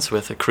distance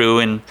with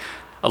a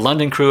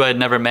London crew I'd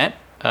never met.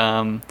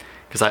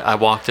 Because I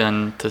walked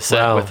in to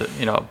set with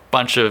a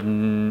bunch of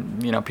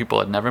people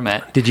I'd never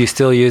met. Did you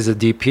still use a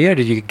DP, or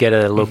did you get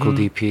a local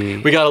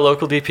DP? We got a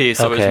local DP,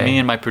 so it was me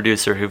and my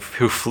producer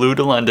who flew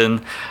to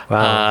London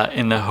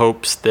in the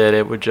hopes that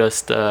it would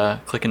just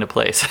click into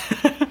place.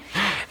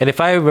 And if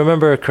I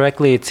remember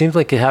correctly, it seems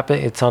like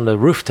it's on the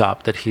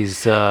rooftop that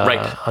he's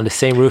on the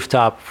same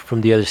rooftop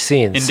from the other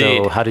scene. Indeed.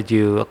 So how did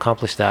you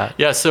accomplish that?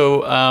 Yeah, so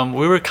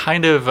we were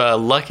kind of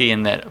lucky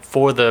in that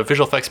for the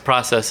visual effects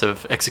process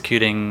of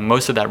executing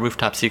most of that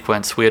rooftop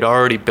sequence, we had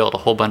already built a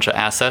whole bunch of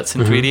assets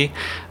in 3D.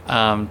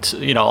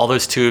 All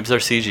those tubes are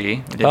CG. We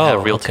didn't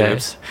have real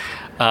tubes.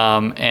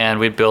 And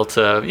we built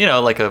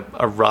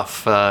a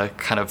rough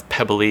kind of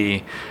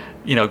pebbly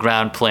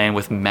ground plane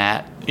with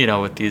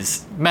with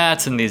these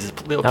mats and these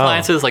little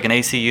appliances like an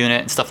AC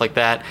unit and stuff like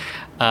that.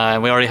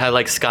 And we already had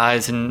like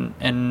skies and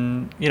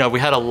we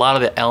had a lot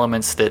of the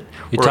elements that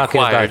You're were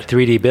talking required. about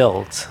 3D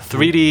builds.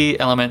 3D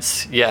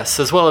elements, yes,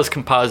 as well as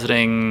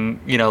compositing,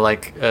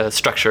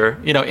 structure,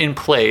 in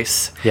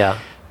place. Yeah.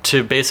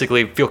 To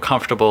basically feel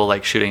comfortable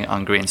like shooting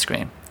on green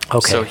screen.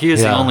 Okay. So he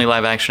is the only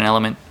live action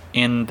element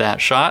in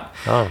that shot.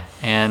 Oh.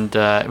 And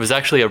it was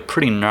actually a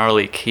pretty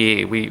gnarly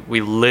key.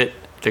 We lit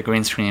the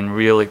green screen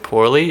really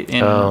poorly.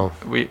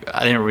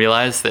 I didn't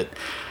realize that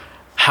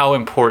how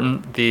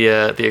important the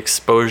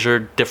exposure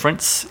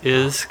difference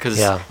is, because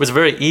it was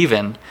very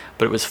even,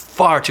 but it was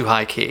far too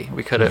high key.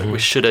 We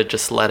should have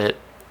just let it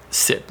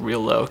sit real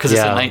low, because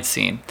it's a night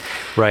scene.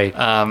 Right.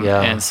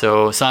 And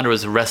so Sandra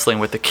was wrestling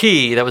with the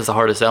key. That was the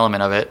hardest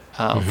element of it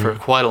for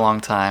quite a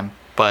long time.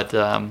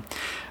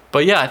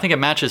 But yeah, I think it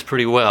matches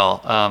pretty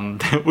well.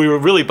 We were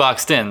really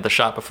boxed in, the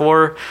shot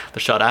before, the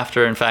shot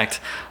after. In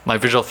fact, my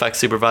visual effects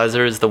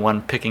supervisor is the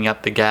one picking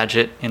up the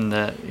gadget in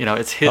the,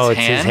 it's his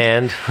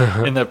hand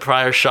in the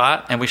prior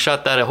shot. And we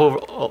shot that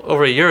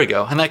over a year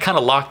ago. And that kind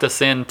of locked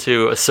us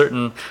into a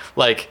certain,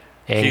 like,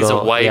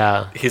 angle,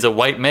 he's a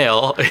white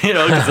male,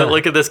 because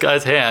look at this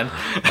guy's hand.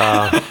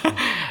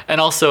 And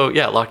also,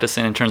 locked us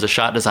in terms of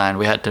shot design.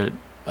 We had to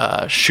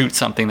shoot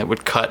something that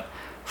would cut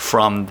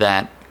from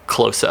that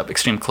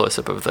extreme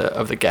close-up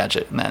of the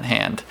gadget in that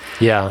hand.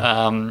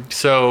 Yeah.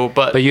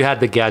 But you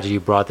had the gadget. You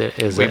brought it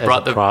as a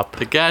prop.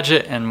 The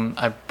gadget, and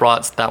I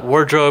brought that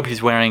wardrobe.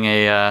 He's wearing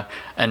an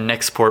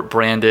Nexport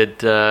branded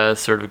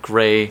sort of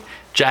gray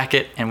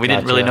jacket, and we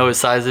didn't really know his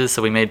sizes,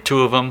 so we made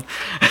two of them.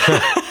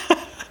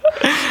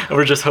 And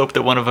we just hoped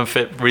that one of them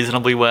fit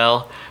reasonably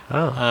well.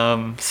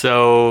 Not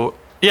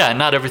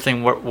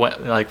everything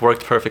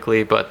worked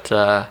perfectly, but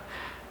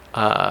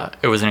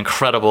it was an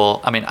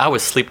incredible. I mean, I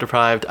was sleep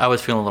deprived. I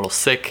was feeling a little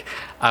sick.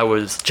 I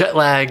was jet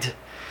lagged,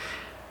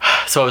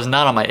 so I was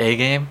not on my A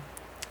game.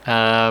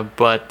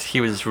 But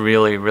he was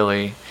really,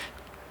 really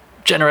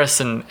generous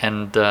and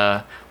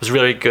was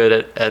really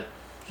good at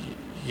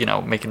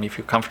making me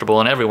feel comfortable,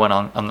 and everyone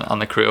on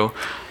the crew.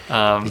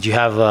 Did you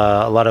have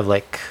a lot of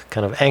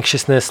kind of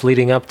anxiousness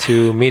leading up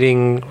to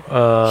meeting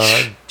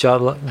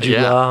Jula?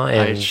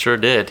 I sure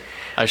did.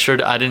 I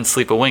didn't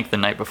sleep a wink the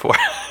night before.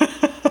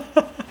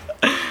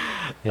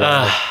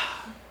 Now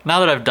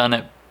that I've done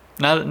it,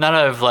 now that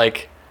I've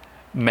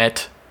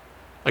met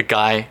a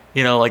guy,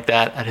 like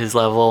that at his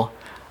level,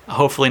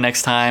 hopefully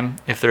next time,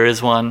 if there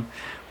is one,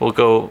 we'll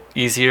go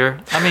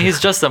easier. I mean, he's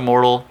just a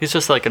mortal. He's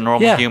just like a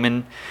normal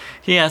human.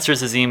 He answers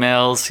his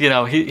emails.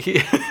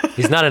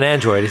 He's not an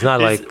android. He's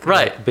not like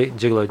big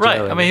Gigolo Joe. Right.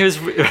 I mean, he was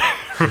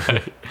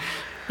right.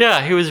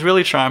 Yeah, he was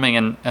really charming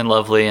and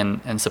lovely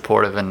and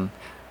supportive, and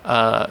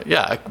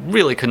I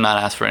really could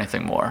not ask for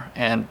anything more.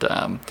 And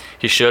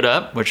he showed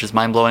up, which is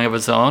mind-blowing of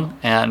its own,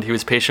 and he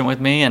was patient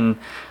with me, and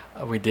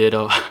we did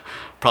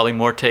probably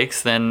more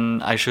takes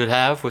than I should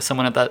have with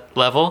someone at that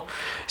level.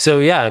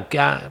 So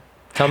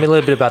tell me a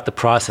little bit about the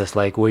process.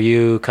 Were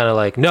you kind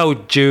of no,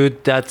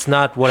 Jude, that's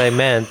not what I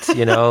meant,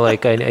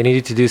 I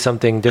needed to do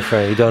something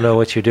different. You don't know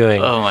what you're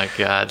doing. Oh my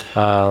God.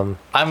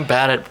 I'm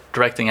bad at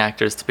directing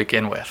actors to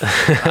begin with.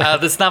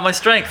 That's not my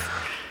strength.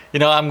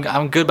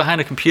 I'm good behind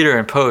a computer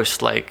and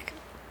post,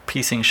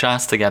 piecing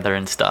shots together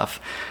and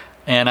stuff.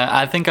 And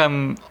I think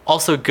I'm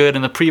also good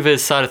in the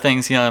previs side of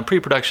things, in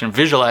pre-production,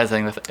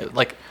 visualizing,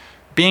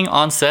 being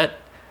on set,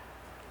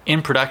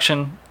 in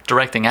production,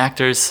 directing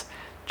actors,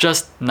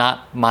 just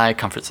not my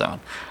comfort zone.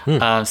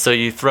 So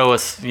you throw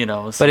us,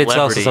 but it's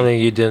also something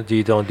you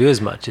don't do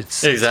as much.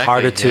 It's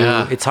harder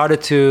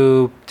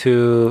to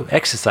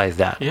exercise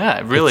that. Yeah,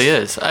 it really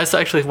is. It's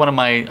actually one of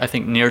my, I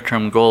think,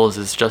 near-term goals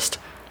is just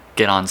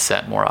get on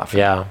set more often.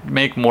 Yeah.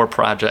 Make more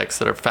projects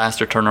that are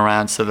faster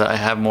turnaround so that I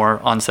have more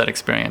on-set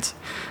experience.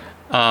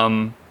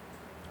 But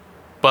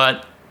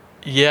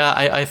yeah,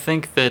 I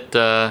think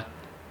that,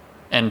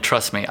 and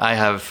trust me,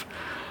 I've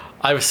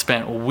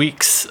spent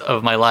weeks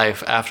of my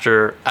life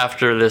after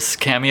this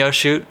cameo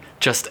shoot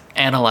just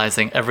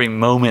analyzing every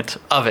moment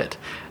of it.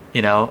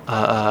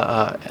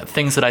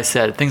 things that I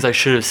said, things I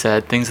should have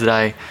said, things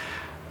that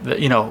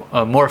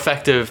a more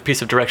effective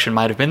piece of direction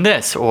might have been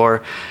this,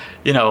 or,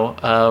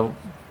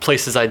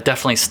 places I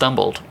definitely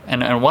stumbled.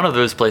 And one of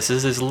those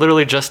places is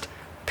literally just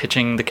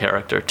pitching the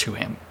character to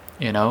him.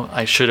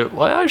 I should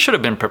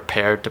have been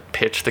prepared to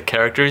pitch the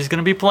character he's going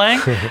to be playing.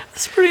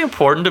 It's pretty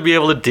important to be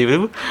able to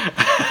do.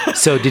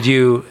 So did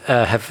you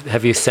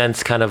have you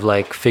since kind of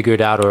like figured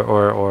out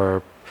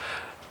or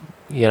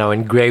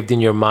engraved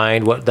in your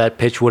mind what that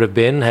pitch would have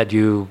been had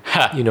you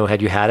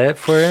had it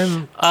for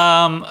him?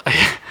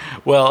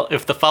 Well,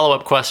 if the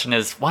follow-up question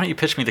is, why don't you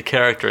pitch me the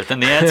character?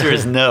 Then the answer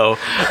is no.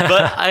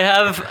 But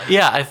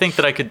I think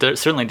that I could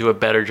certainly do a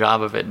better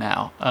job of it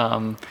now.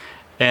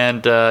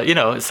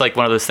 It's like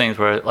one of those things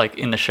where, like,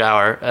 in the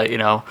shower,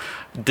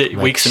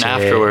 weeks and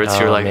afterwards,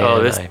 you're like,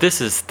 man,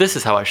 this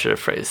is how I should have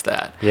phrased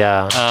that.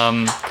 Yeah.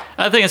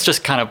 I think it's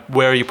just kind of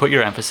where you put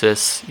your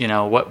emphasis.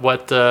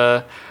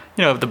 The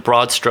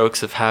broad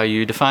strokes of how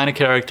you define a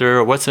character,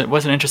 or what's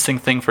an interesting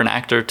thing for an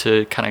actor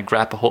to kind of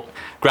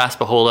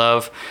grasp a hold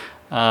of.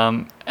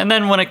 And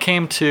then when it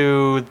came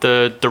to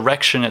the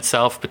direction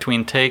itself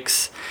between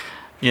takes,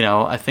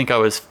 I think I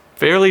was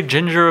fairly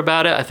ginger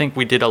about it. I think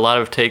we did a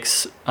lot of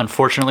takes,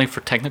 unfortunately,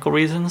 for technical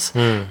reasons,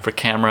 for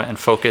camera and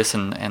focus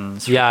and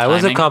it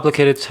was a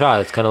complicated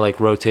shot. It's kind of like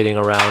rotating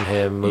around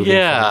him, moving.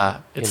 Yeah,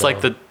 it's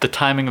like the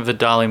timing of the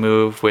dolly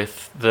move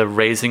with the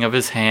raising of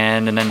his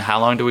hand, and then how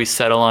long do we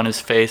settle on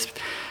his face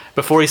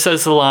before he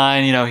says the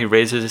line? He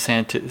raises his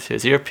hand to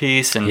his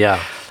earpiece, and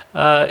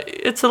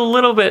it's a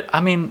little bit. I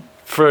mean,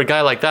 for a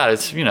guy like that,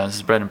 it's this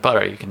is bread and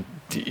butter. You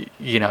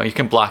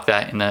can block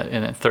that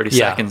in 30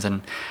 seconds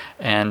and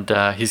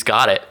he's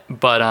got it.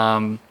 But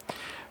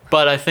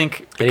I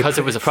think because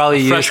it was a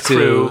probably fresh used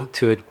crew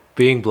to it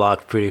being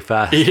blocked pretty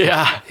fast.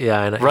 Yeah.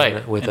 Yeah.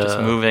 Right. With just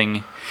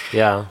moving.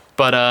 Yeah.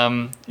 But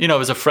it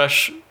was a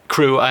fresh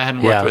crew I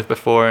hadn't worked with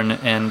before,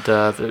 and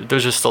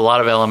there's just a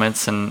lot of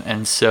elements,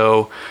 and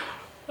so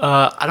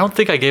I don't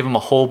think I gave him a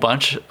whole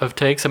bunch of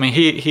takes. I mean,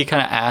 he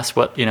kind of asked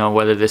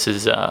whether this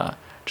is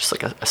just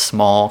like a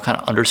small kind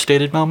of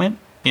understated moment,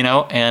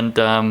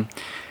 and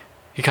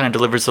he kind of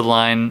delivers the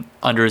line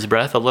under his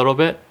breath a little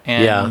bit,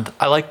 and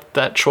I like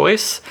that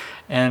choice,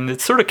 and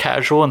it's sort of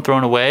casual and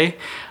thrown away,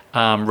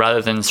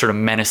 rather than sort of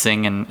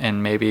menacing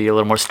and maybe a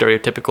little more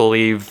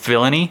stereotypically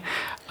villainy,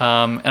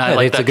 and I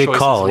like that choice as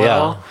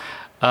well.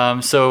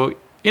 So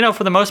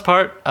for the most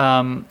part,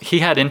 he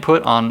had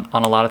input on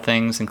a lot of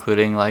things,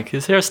 including like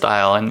his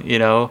hairstyle and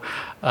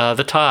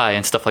the tie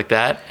and stuff like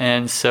that,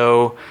 and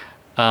so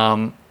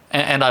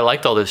and I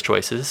liked all those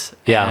choices.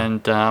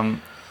 And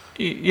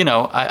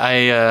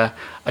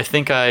I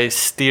think I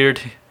steered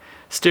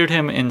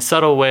him in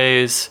subtle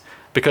ways,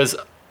 because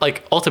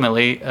like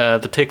ultimately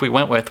the take we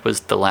went with was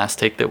the last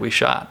take that we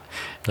shot.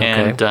 Okay.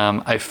 And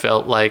I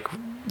felt like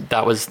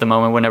that was the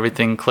moment when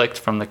everything clicked,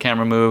 from the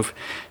camera move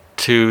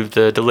to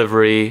the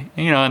delivery,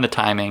 and the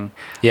timing.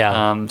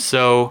 Yeah.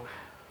 So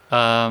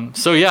I mean,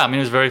 it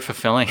was very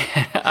fulfilling.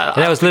 And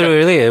that was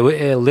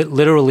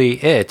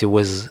literally it. It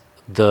was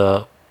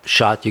the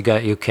shot you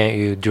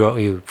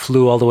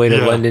flew all the way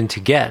to London to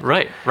get.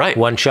 Right.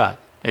 One shot.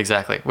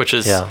 Exactly, which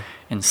is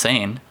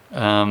insane.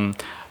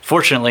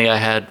 Fortunately, I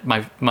had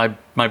my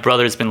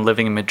brother's been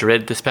living in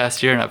Madrid this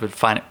past year, and I've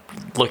been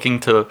looking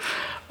to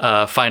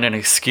find an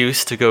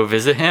excuse to go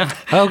visit him.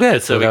 Oh,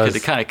 good. So we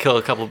could kind of kill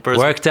a couple of birds.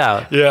 Worked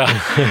out.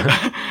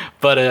 Yeah.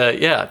 But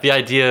the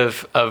idea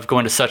of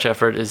going to such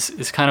effort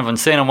is kind of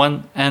insane on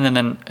one end, and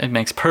then it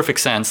makes perfect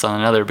sense on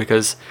another,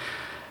 because,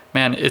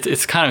 man,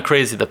 it's kind of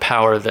crazy the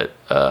power that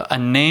a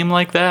name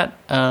like that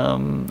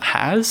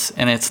has,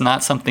 and it's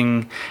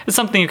something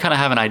you kind of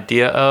have an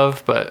idea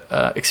of, but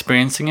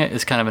experiencing it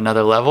is kind of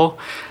another level.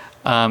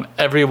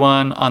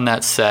 Everyone on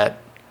that set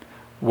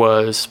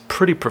was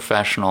pretty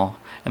professional,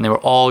 and they were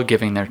all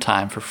giving their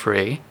time for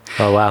free.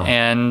 Oh, wow.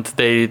 And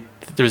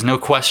there's no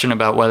question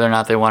about whether or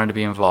not they wanted to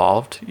be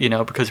involved,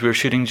 because we were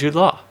shooting Jude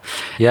Law.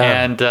 Yeah.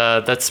 And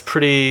that's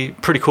pretty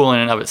cool in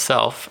and of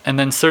itself. And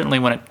then certainly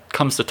when it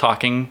comes to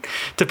talking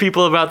to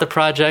people about the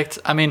project,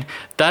 I mean,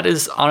 that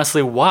is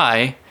honestly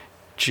why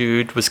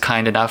Jude was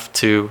kind enough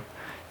to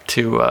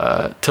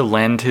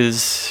lend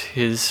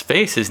his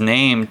face, his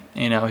name,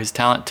 his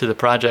talent to the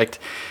project,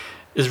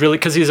 is really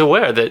because he's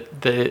aware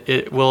that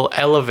it will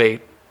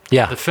elevate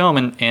the film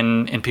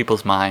in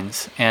people's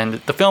minds. And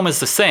the film is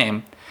the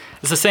same.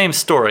 It's the same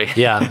story,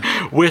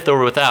 with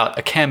or without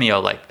a cameo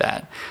like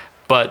that.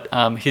 But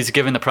he's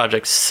given the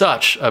project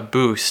such a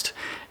boost,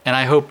 and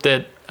I hope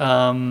that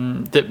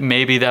that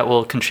maybe that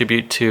will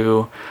contribute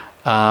to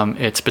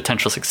its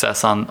potential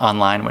success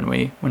online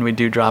when we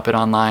do drop it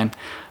online,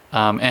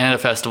 and at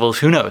festivals.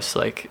 Who knows?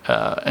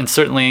 And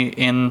certainly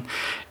in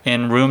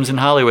rooms in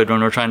Hollywood,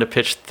 when we're trying to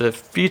pitch the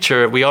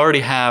feature, we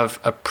already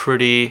have a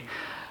pretty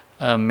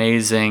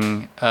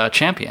amazing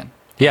champion.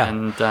 Yeah,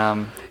 and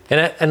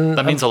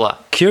that means a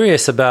lot.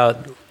 Curious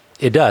about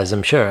it does,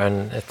 I'm sure,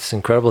 and it's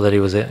incredible that he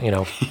was,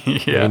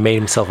 he made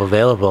himself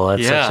available.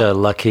 That's such a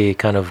lucky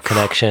kind of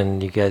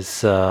connection you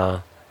guys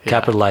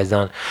capitalized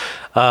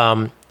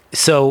on.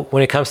 So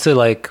when it comes to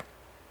like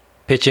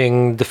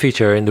pitching the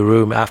feature in the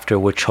room after,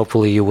 which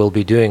hopefully you will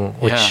be doing,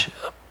 which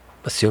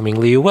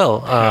assumingly you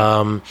will,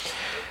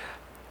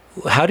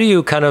 how do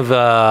you kind of,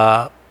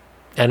 I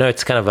know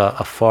it's kind of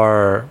a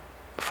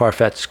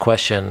far-fetched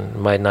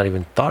question, might not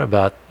even thought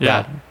about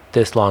that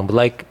this long, but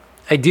like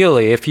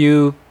ideally, if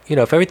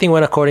if everything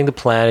went according to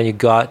plan and you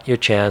got your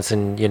chance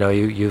and,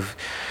 you've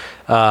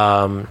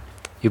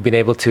been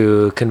able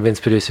to convince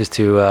producers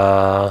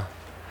to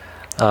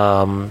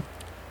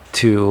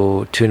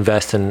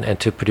invest and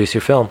to produce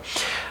your film,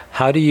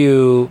 how do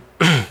you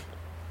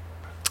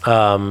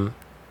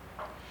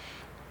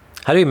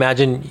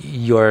imagine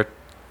your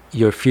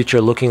future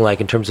looking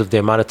like in terms of the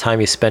amount of time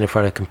you spend in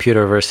front of a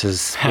computer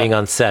versus being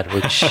on set,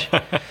 which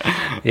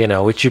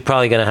which you're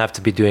probably going to have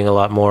to be doing a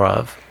lot more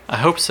of? I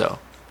hope so.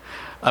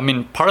 I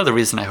mean, part of the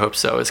reason I hope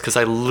so is because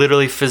I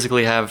literally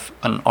physically have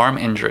an arm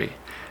injury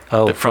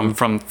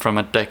from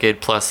a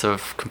decade plus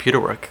of computer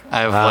work.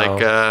 I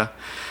have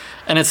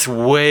and it's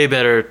way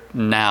better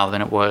now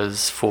than it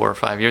was 4 or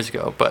 5 years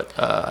ago, but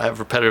I have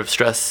repetitive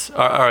stress,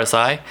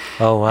 RSI.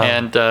 Oh, wow.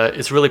 And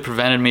it's really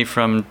prevented me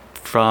from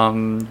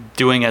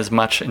doing as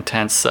much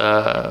intense,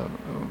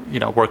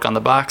 work on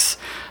the box,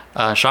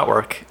 shot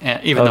work,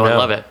 even though I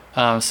love it.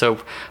 So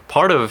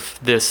part of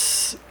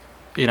this,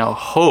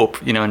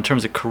 hope, in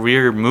terms of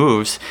career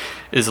moves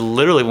is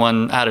literally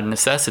one out of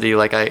necessity.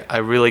 Like I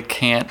really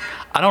can't,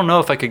 I don't know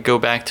if I could go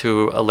back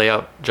to a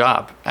layout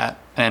job at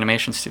an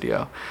animation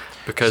studio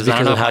because I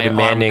don't know of how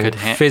demanding,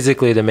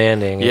 physically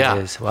demanding it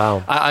is.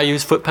 Wow. I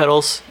use foot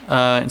pedals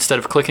instead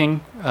of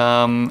clicking.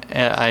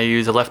 I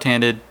use a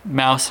left-handed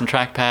mouse and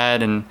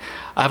trackpad, and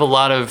I have a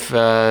lot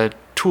of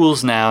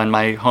tools now in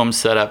my home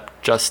setup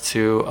just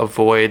to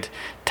avoid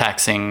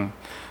taxing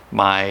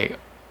my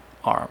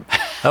arm.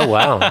 Oh,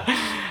 wow.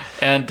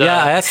 And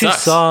I actually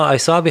saw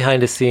a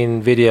behind the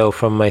scene video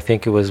from, I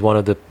think it was one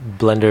of the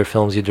Blender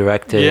films you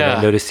directed. Yeah. And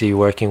I noticed you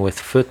working with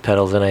foot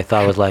pedals, and I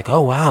thought it was like, oh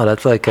wow,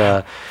 that's like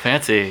a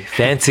fancy.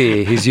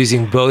 He's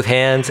using both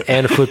hands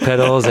and foot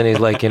pedals, and he's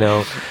like,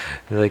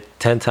 like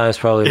 10 times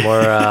probably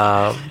more.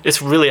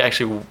 It's really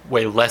actually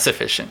way less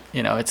efficient.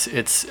 My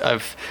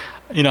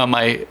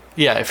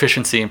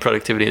efficiency and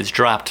productivity has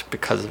dropped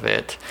because of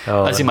it,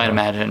 as you might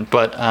imagine.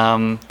 But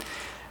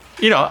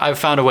I've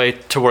found a way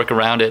to work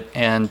around it,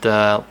 and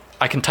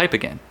I can type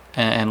again.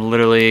 And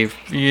literally,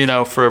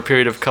 for a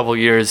period of a couple of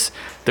years,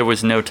 there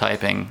was no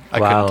typing. I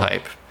couldn't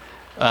type,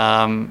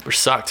 which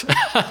sucked.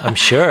 I'm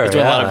sure. I was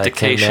doing a lot of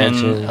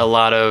dictation, a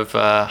lot of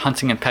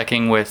hunting and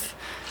pecking with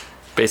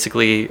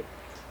basically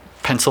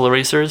pencil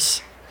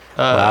erasers,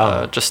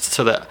 just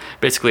so that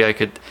basically I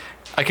could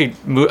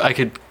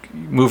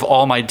move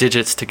all my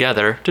digits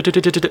together,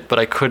 but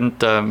I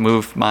couldn't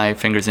move my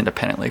fingers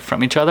independently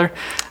from each other.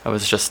 It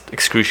was just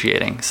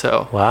excruciating.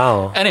 So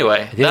wow.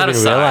 Anyway, I didn't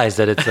even realize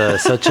that it's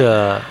such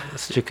a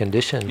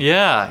condition.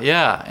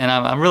 Yeah, and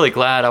I'm really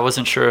glad. I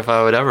wasn't sure if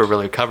I would ever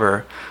really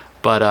recover,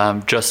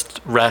 but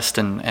just rest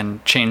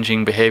and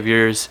changing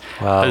behaviors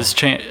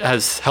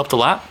has helped a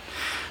lot.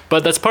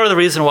 But that's part of the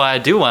reason why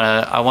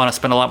I want to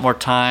spend a lot more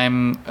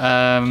time,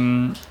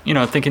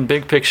 thinking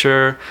big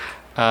picture.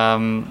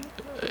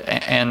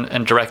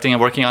 And directing and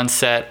working on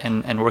set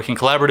and working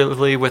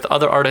collaboratively with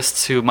other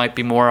artists who might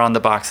be more on the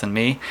box than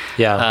me.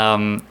 Yeah.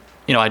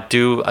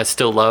 I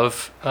still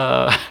love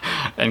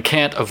and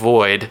can't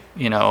avoid,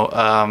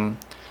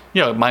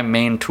 my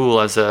main tool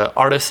as an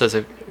artist, as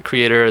a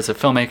creator, as a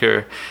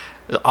filmmaker,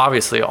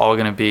 obviously you're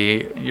going to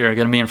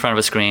be in front of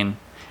a screen,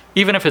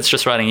 even if it's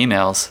just writing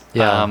emails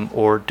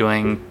or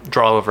doing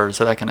drawovers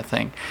or that kind of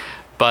thing.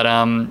 But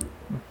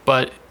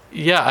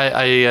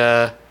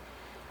yeah,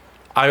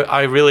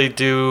 I really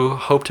do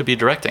hope to be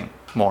directing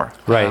more.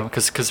 Right.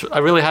 Because I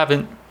really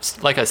haven't,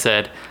 like I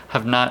said,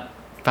 have not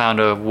found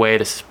a way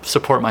to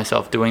support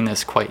myself doing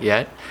this quite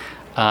yet.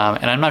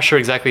 And I'm not sure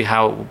exactly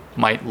how it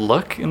might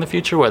look in the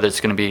future, whether it's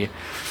going to be,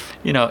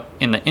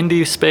 in the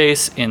indie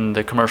space, in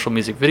the commercial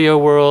music video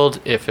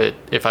world, if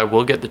I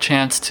will get the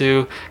chance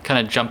to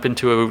kind of jump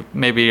into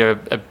maybe a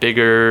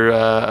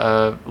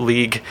bigger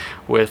league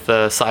with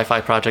a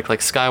sci-fi project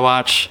like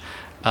SKYWATCH.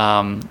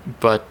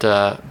 But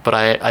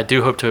I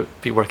do hope to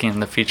be working in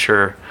the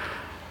feature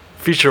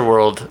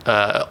world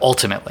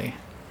ultimately.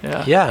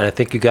 Yeah, and I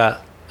think you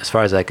got, as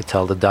far as I could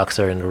tell, the ducks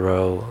are in the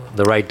row.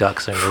 The right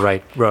ducks are in the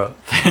right row,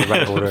 the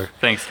right order.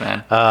 Thanks,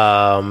 man.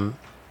 I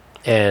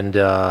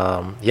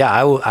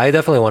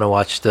definitely want to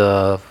watch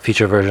the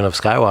feature version of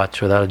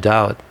SKYWATCH without a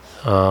doubt.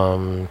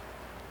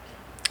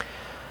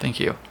 Thank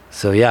you.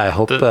 So yeah, I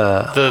hope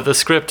the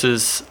script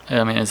is.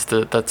 I mean, that's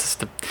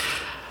the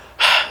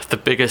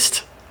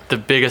biggest. The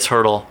biggest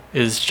hurdle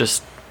is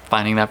just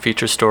finding that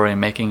feature story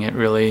and making it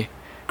really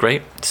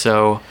great.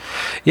 So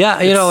yeah,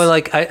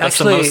 that's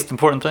the most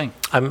important thing.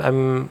 I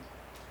want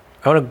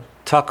to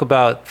talk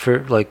about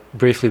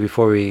briefly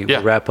before we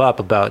wrap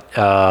up about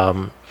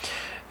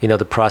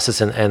the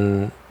process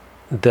and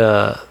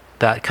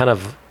that kind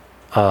of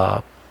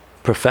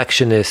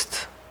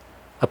perfectionist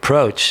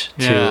approach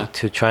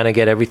to trying to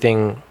get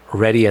everything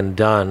ready and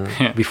done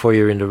before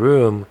you're in the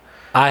room.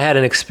 I had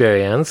an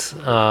experience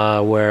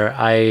where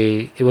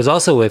it was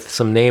also with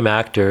some name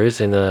actors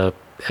it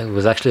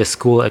was actually a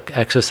school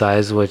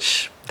exercise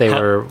which they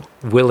were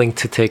willing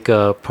to take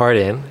a part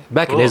in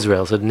back in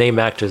Israel. So name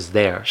actors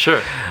there.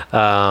 Sure.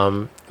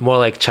 More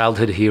like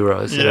childhood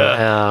heroes. You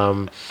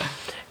know?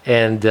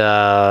 And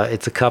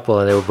it's a couple,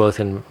 and they were both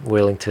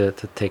willing to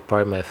take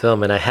part in my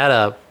film. And I had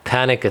a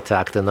panic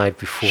attack the night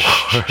before.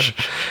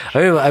 I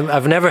mean,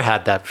 I've never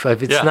had that.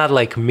 It's not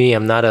like me.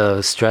 I'm not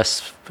a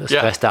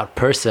stressed out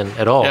person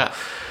at all. Yeah.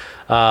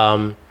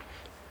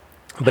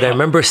 But I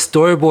remember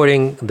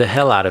storyboarding the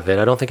hell out of it.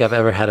 I don't think I've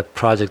ever had a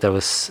project that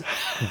was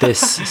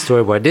this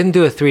storyboard. I didn't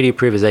do a 3D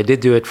previs. I did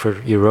do it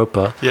for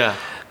Europa. Yeah.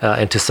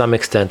 And to some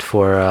extent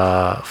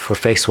for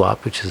Face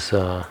Swap, which is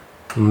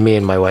me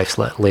and my wife's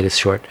latest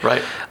short.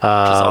 Right. Which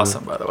is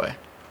awesome, by the way.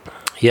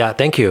 Yeah,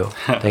 thank you.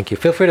 Thank you.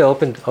 Feel free to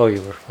open. Oh,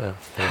 you were.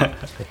 Yeah.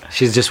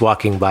 She's just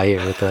walking by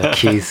here with the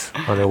keys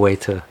on her way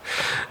to.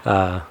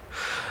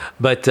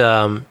 But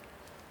I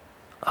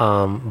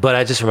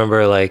just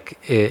remember like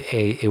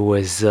it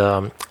was.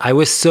 I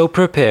was so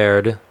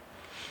prepared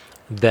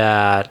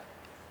that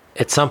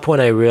at some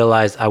point I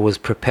realized I was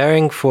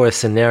preparing for a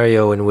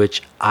scenario in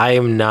which I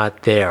am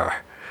not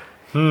there.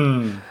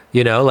 You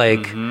know, like.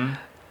 Mm-hmm.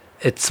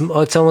 It's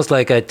almost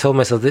like I told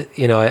myself that,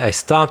 you know, I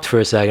stopped for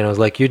a second. I was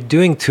like, you're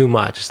doing too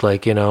much. It's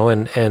like, you know,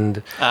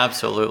 and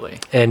absolutely.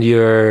 And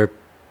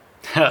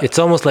it's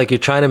almost like you're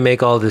trying to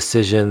make all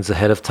decisions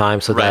ahead of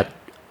time so that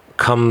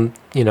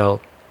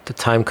the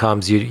time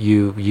comes,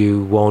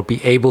 you won't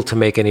be able to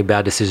make any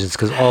bad decisions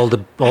because all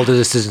the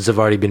decisions have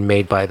already been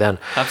made by then.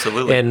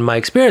 Absolutely. And my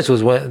experience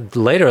was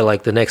later,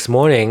 like the next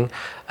morning,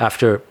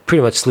 after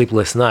pretty much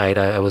sleepless night,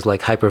 I was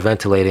like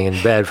hyperventilating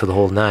in bed for the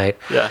whole night.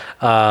 Yeah.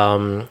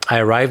 I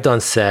arrived on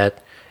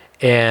set,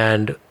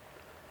 and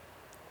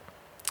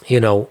you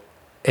know,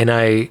 and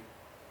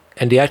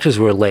the actors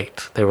were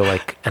late. They were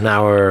like an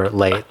hour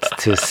late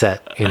to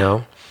set. You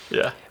know.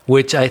 Yeah.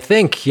 Which I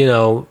think, you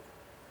know,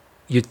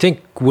 you'd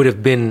think would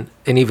have been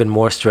an even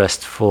more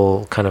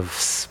stressful kind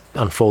of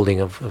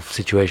unfolding of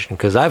situation,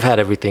 because I've had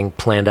everything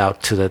planned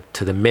out to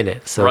the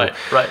minute. So right.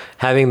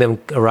 having them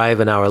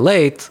arrive an hour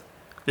late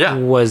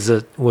was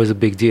a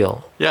big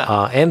deal.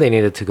 Yeah. And they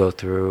needed to go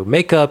through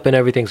makeup and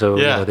everything. So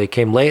you know, they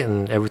came late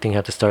and everything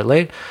had to start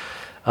late.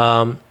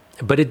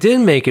 But it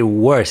didn't make it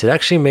worse. It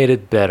actually made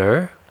it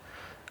better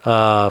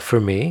for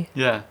me.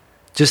 Yeah.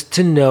 Just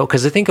to know,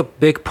 because I think a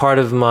big part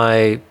of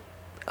my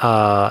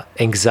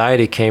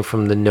anxiety came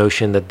from the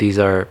notion that these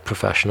are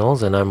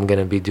professionals and I'm going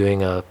to be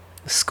doing a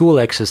school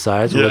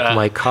exercise with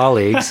my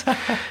colleagues,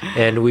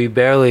 and we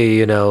barely,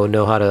 you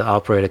know how to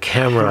operate a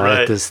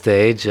camera at this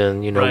stage,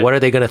 and you know what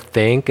are they going to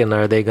think, and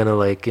are they going to,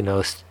 like, you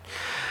know,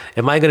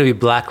 am I going to be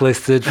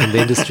blacklisted from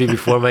the industry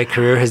before my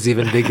career has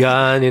even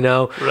begun, you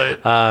know? Right.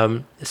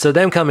 So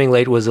them coming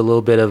late was a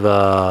little bit of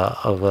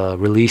a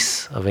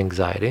release of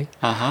anxiety.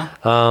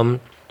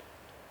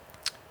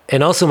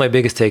 And also my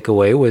biggest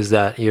takeaway was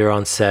that you're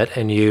on set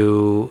and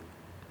you're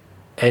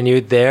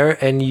there,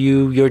 and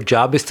your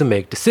job is to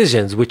make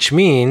decisions, which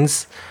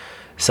means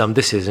some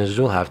decisions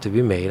will have to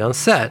be made on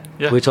set,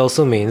 which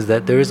also means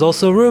that there is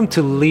also room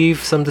to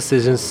leave some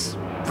decisions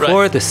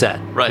for the set,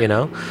 you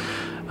know?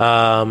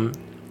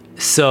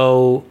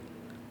 So,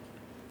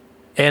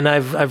 and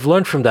I've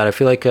learned from that. I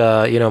feel like,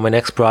 you know, my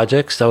next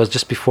projects, that was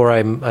just before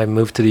I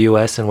moved to the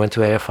US and went to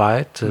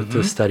AFI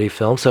to study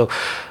film. So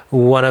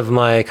one of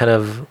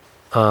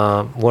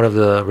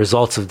the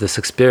results of this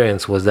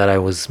experience was that I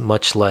was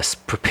much less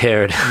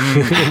prepared.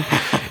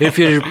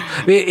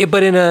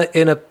 But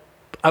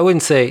I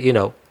wouldn't say, you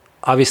know,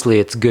 obviously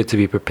it's good to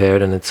be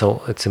prepared, and it's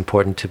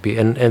important to be,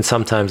 and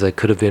sometimes I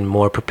could have been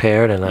more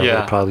prepared, and I would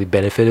have probably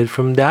benefited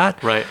from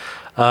that. Right.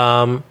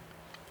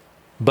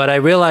 But I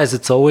realize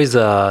it's always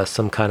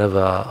some kind of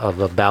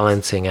a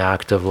balancing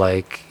act of,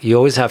 like, you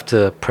always have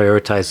to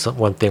prioritize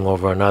one thing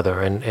over another.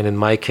 And in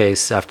my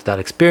case, after that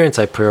experience,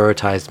 I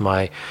prioritized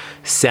my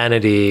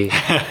sanity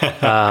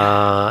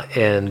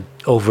and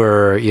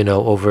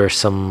over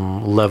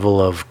some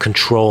level of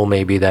control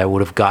maybe that I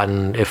would have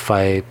gotten if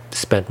I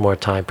spent more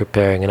time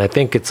preparing. And I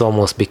think it's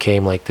almost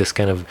became like this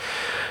kind of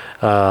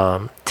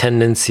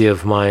tendency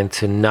of mine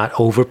to not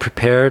over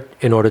prepare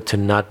in order to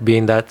not be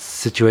in that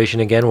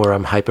situation again where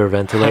I'm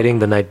hyperventilating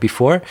the night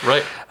before.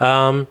 Right.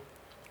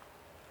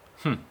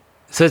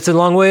 So it's a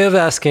long way of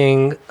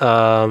asking,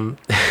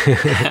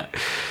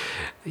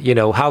 you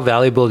know, how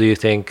valuable do you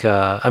think,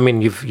 I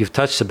mean, you've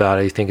touched about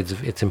it. You think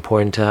it's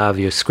important to have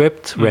your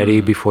script ready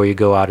before you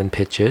go out and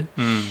pitch it.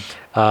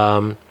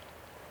 Do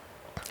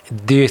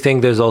you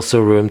think there's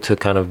also room to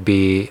kind of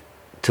to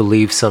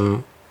leave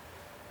some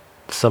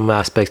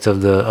aspects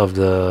of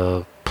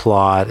the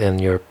plot and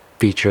your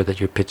feature that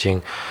you're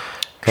pitching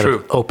kind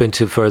of open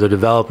to further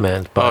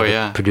development by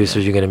the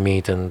producers you're going to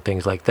meet and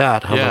things like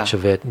that? How much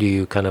of it do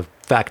you kind of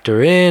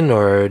factor in,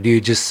 or do you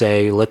just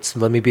say, let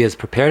me be as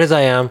prepared as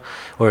I am,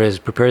 or as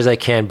prepared as I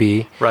can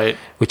be, right?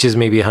 Which is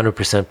maybe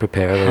 100%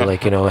 prepared, or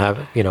like, you know,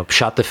 have, you know,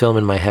 shot the film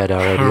in my head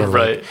already, and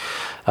right?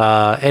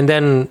 And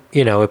then,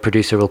 a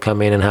producer will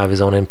come in and have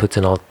his own inputs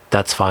and all.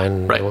 That's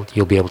fine. Right.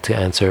 You'll be able to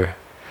answer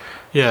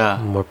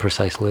more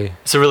precisely.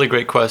 It's a really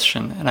great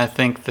question. And I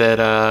think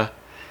that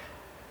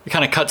it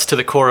kind of cuts to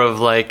the core of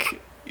like,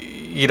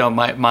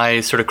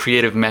 my sort of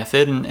creative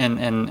method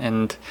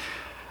and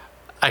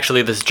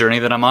actually this journey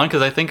that I'm on,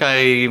 because I think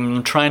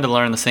I'm trying to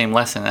learn the same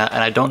lesson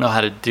and I don't know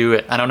how to do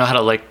it. I don't know how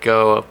to let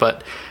go,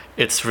 but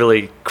it's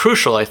really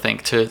crucial, I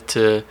think,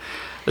 to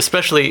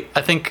especially,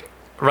 I think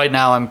right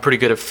now I'm pretty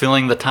good at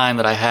filling the time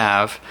that I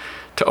have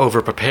to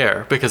over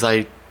prepare because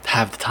I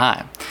have the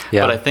time.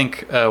 Yeah. But I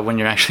think when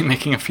you're actually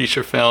making a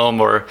feature film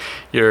or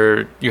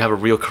you have a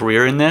real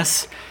career in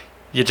this,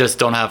 you just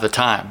don't have the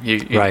time.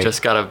 You Right.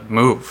 just got to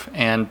move.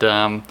 And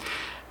so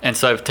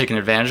I've taken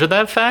advantage of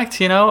that fact,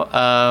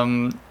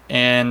 but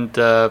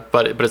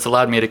it's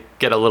allowed me to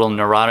get a little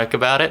neurotic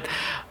about it.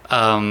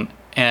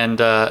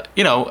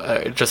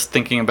 Just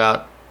thinking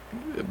about,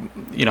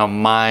 you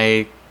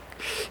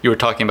were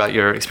talking about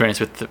your experience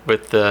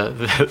with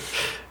the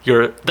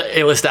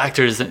A-list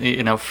actors,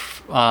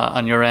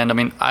 on your end. I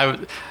mean,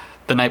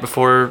 the night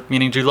before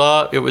meeting Jude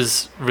Law, it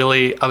was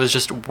really, I was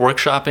just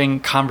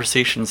workshopping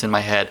conversations in my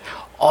head,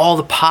 all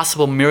the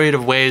possible myriad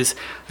of ways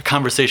a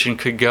conversation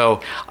could go.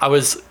 I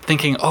was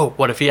thinking,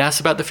 what if he asks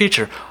about the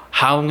feature?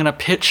 How I'm going to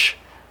pitch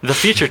the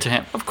feature to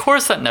him? Of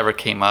course that never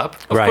came up.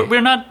 Right.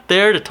 We're not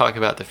there to talk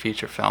about the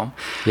feature film.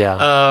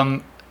 Yeah.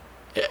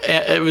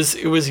 It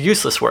was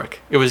useless work.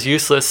 It was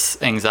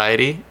useless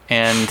anxiety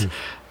and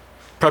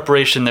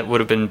preparation that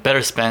would have been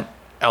better spent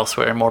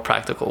elsewhere in more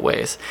practical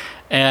ways.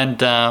 And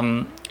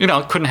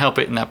couldn't help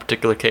it in that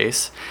particular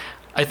case.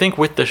 I think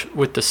with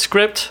the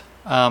script,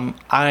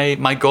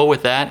 my goal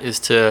with that is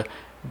to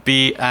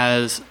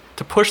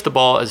push the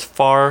ball as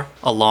far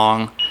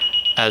along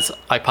as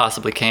I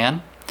possibly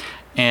can,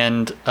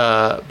 and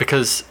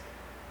because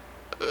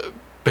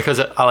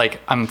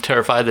I'm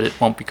terrified that it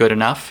won't be good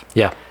enough.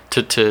 Yeah.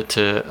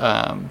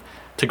 To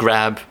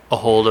grab a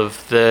hold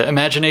of the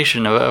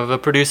imagination of a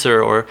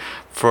producer, or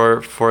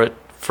for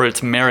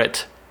its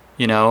merit,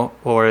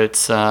 or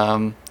its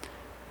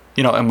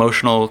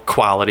emotional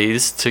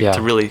qualities to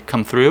really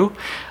come through.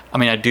 I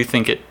mean, I do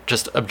think it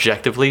just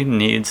objectively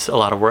needs a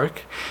lot of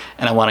work,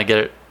 and I want to get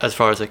it as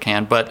far as I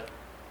can. But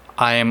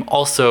I am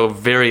also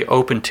very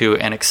open to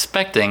and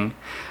expecting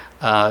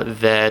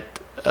that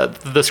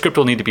the script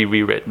will need to be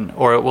rewritten,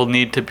 or it will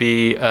need to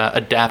be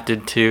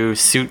adapted to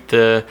suit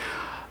the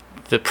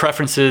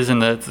preferences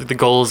and the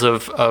goals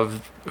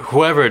of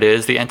whoever it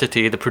is, the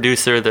entity, the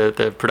producer,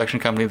 the production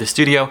company, the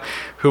studio,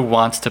 who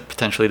wants to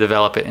potentially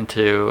develop it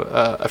into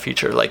a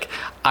feature. Like,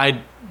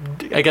 I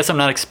guess I'm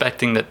not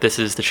expecting that this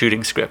is the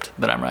shooting script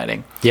that I'm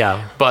writing.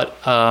 Yeah. But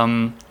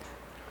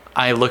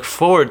I look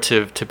forward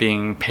to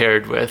being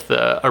paired with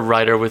a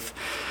writer with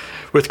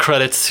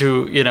credits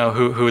who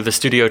the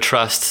studio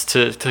trusts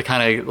to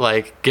kind of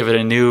like give it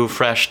a new,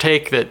 fresh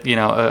take that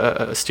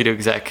a studio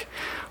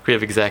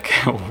creative exec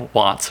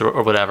wants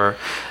or whatever.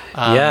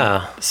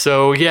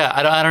 So yeah,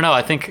 I don't know.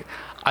 I think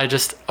I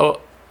just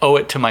owe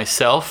it to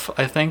myself,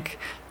 I think,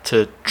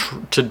 to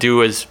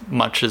do as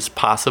much as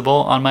possible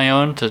on my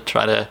own, to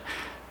try to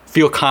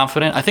feel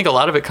confident. I think a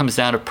lot of it comes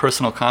down to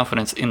personal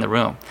confidence in the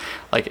room.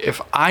 Like,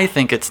 if I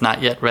think it's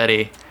not yet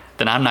ready,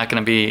 then I'm not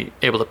going to be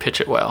able to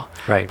pitch it well.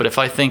 Right. But if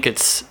I think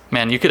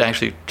you could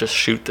actually just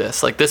shoot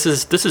this. Like, this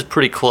is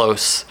pretty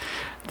close.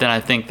 Then I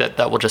think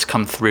that will just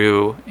come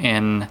through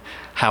in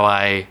how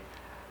I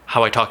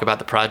talk about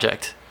the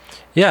project.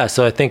 Yeah.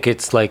 So I think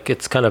it's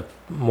kind of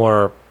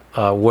more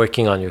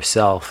working on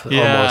yourself,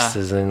 almost,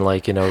 as in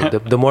like,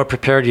 the more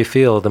prepared you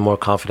feel, the more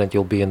confident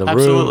you'll be in the room.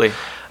 Absolutely.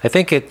 I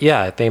think it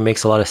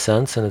makes a lot of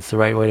sense, and it's the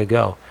right way to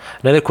go.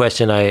 Another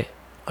question I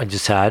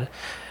just had,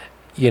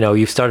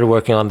 you've started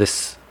working on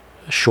this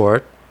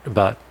short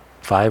about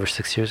 5 or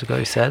 6 years ago,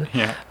 you said.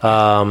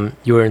 Yeah.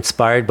 You were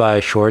inspired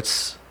by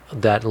shorts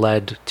that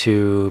led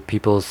to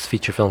people's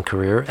feature film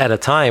career at a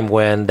time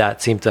when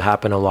that seemed to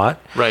happen a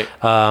lot. Right.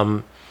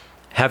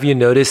 Have you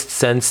noticed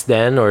since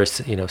then, or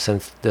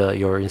since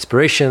your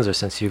inspirations, or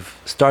since you've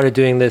started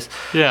doing this,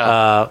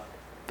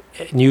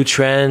 new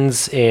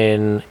trends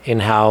in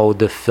how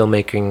the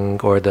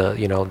filmmaking or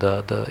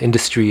the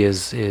industry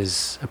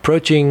is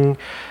approaching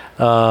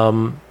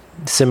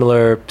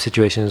similar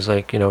situations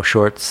like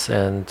shorts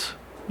and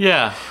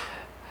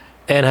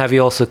have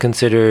you also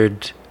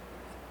considered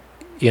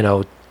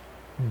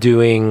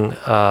doing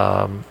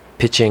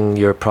pitching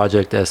your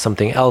project as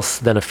something else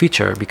than a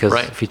feature, because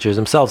features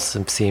themselves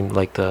seem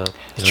like the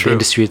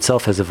industry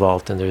itself has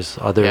evolved, and there's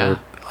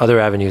other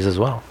avenues as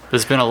well.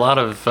 There's been a lot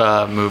of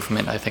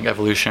movement, I think,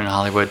 evolution in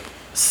Hollywood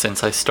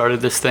since I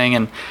started this thing,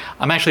 and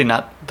I'm actually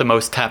not the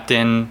most tapped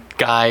in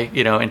guy,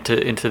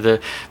 into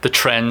the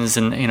trends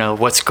and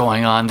what's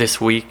going on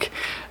this week,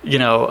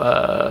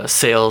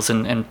 sales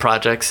and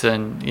projects,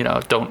 and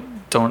don't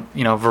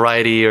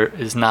Variety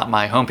is not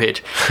my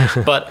homepage,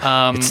 but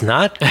it's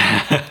not.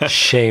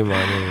 Shame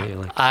on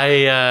you.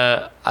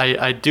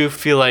 I do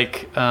feel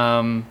like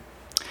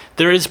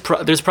there's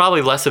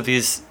probably less of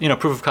these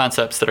proof of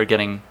concepts that are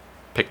getting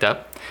picked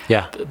up.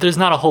 Yeah. There's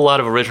not a whole lot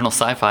of original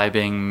sci-fi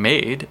being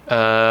made.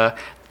 The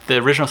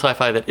original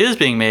sci-fi that is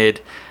being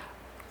made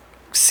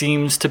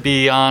seems to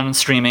be on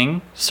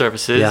streaming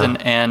services, Yeah.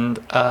 and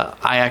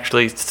I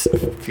actually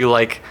feel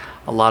like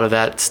a lot of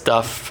that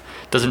stuff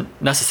doesn't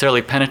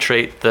necessarily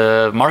penetrate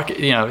the market.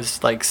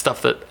 It's like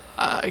stuff that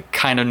I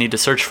kind of need to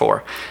search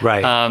for.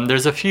 Right.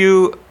 There's a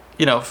few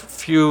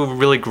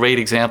really great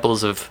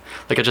examples of,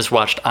 like, I just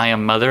watched I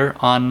Am Mother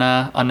on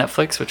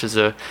Netflix, which is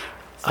a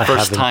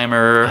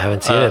first-timer. I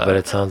haven't seen it, but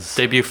it sounds...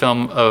 debut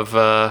film of...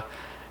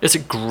 it's a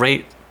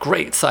great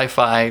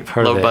sci-fi,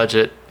 low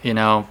budget,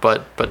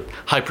 but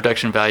high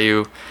production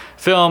value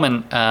film,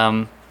 and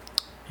I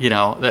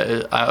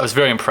was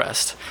very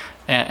impressed.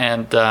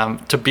 And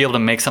to be able to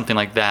make something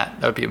like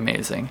that would be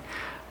amazing.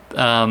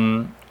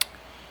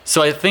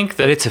 So I think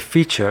that... But it's a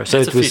feature. So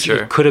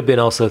it could have been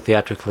also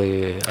theatrical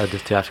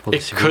distribution?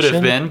 It could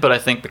have been, but I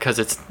think because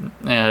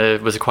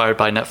it was acquired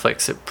by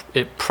Netflix,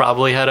 it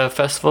probably had a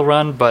festival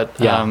run, but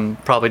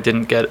probably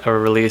didn't get a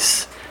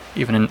release,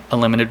 even a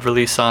limited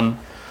release in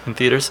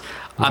theaters.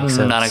 I'm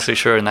not actually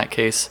sure in that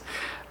case.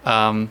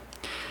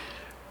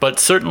 But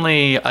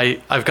certainly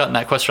I've gotten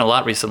that question a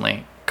lot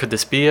recently. Could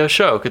this be a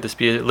show? Could this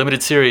be a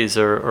limited series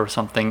or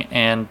something?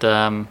 And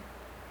I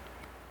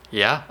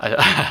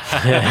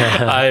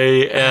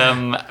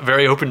am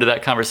very open to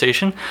that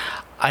conversation.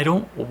 I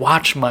don't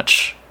watch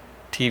much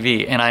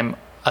TV, and I'm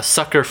a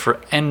sucker for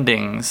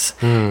endings.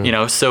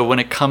 So when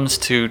it comes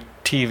to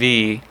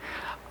TV,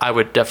 I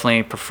would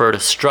definitely prefer to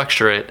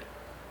structure it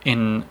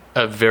in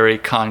a very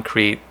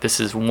concrete, this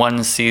is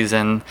one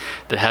season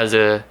that has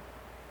a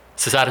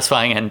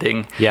satisfying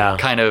ending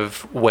kind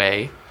of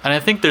way. And I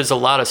think there's a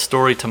lot of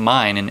story to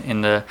mine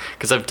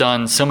because I've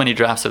done so many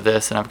drafts of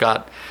this, and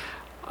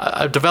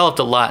I've developed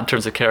a lot in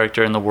terms of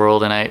character in the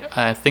world, and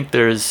I think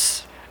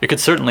it could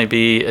certainly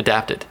be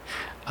adapted.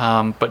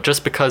 But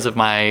just because of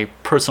my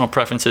personal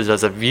preferences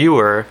as a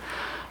viewer,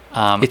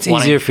 it's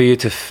easier for you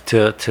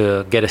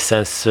to get a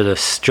sense of the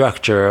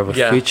structure of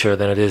a feature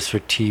than it is for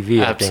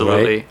TV.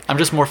 Absolutely. I think, right? I'm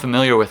just more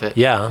familiar with it.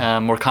 Yeah.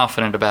 More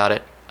confident about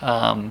it.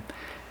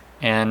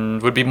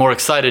 And would be more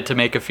excited to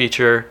make a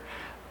feature,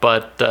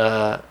 but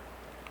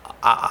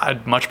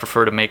I'd much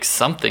prefer to make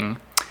something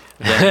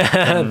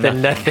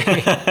than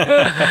nothing.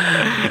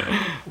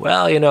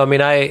 Well, and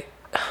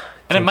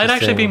it might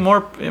actually be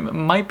more. It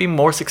might be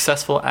more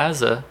successful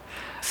as a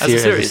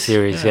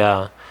series.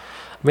 Yeah.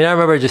 I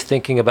remember just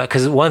thinking about,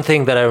 because one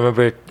thing that I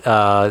remember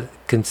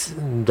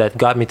that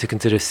got me to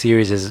consider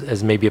series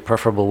as maybe a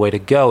preferable way to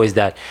go is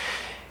that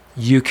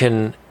you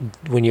can,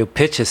 when you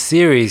pitch a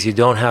series, you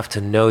don't have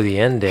to know the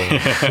ending.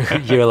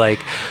 You're like,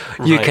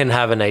 you can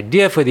have an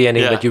idea for the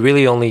ending, but you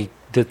really only,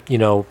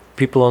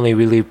 people only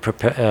really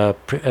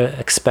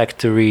expect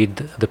to read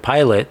the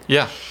pilot.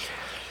 Yeah.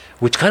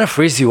 Which kind of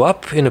frees you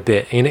up in a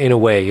bit, in a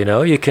way,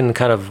 you can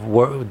kind of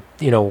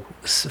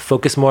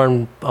focus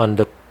more on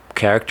the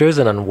characters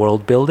and on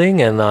world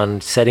building and on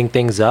setting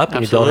things up.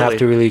 And you don't have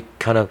to really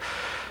kind of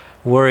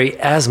worry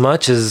as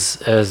much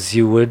as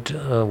you would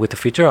with the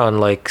feature on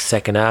like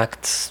second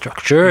act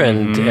structure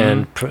and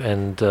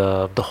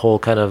the whole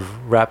kind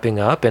of wrapping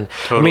up. And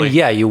totally.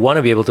 You want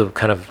to be able to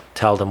kind of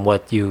tell them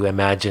what you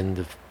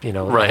imagined,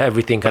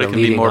 everything kind of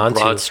leading on to.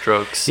 Broad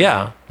strokes.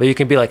 Yeah, but you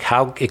can be like,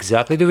 how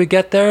exactly do we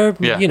get there?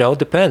 Yeah.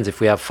 Depends. If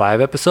we have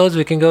 5 episodes,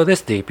 we can go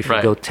this deep. If we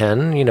go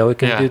 10, we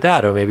can do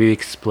that. Or maybe we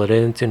can split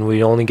it and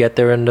we only get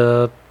there in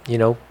the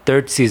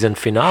 3rd season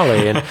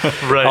finale, and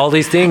all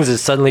these things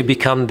has suddenly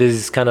become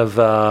these kind of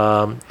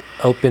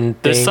open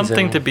things. There's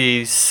something to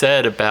be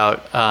said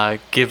about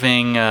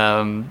giving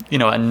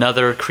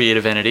another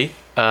creative entity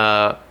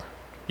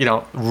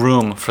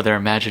room for their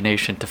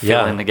imagination to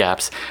fill in the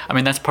gaps.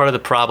 That's part of the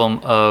problem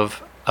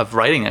of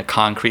writing a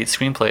concrete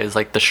screenplay, is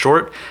like the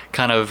short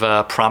kind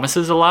of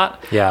promises a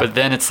lot, but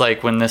then it's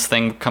like when this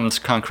thing comes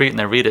concrete and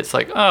they read it, it's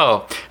like,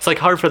 it's like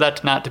hard for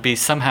that not to be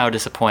somehow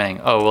disappointing.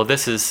 Oh, well,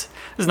 this is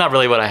not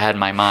really what I had in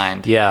my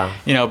mind.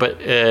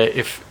 But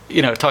if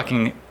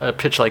talking a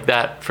pitch like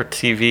that for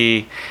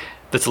TV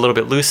that's a little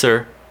bit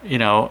looser,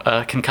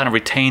 can kind of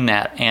retain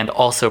that and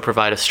also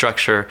provide a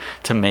structure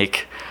to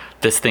make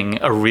this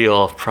thing a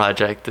real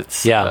project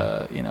that's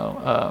got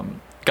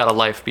a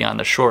life beyond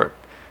the short.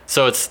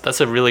 So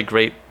that's a really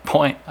great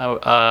point.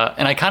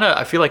 And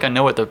I feel like I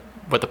know what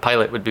the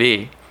pilot would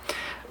be.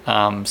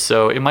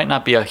 So it might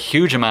not be a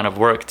huge amount of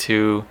work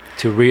to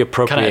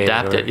reappropriate, kind of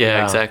adapt it.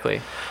 Yeah,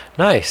 exactly.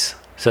 Nice.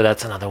 So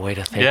that's another way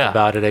to think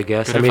about it, I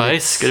guess. Good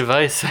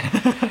advice.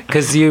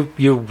 Because you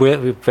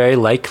very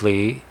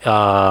likely,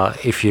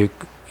 if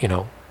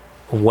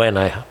when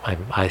I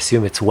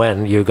assume it's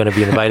when you're going to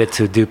be invited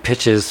to do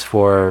pitches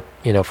for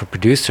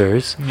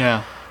producers.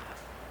 Yeah.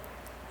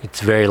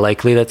 It's very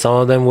likely that some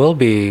of them will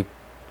be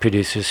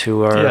producers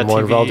who are more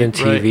involved in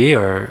TV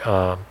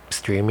or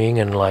streaming,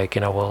 and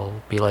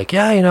will be like, we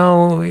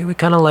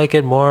kind of like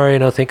it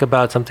more. Think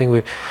about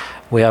something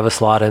we have a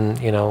slot in,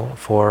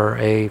 for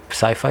a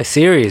sci-fi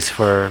series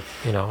for,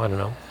 I don't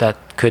know, that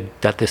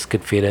this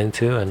could fit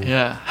into. And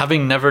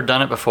having never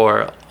done it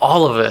before,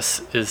 all of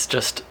this is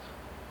just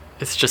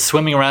it's just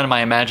swimming around in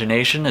my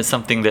imagination is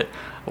something that,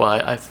 well,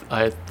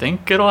 I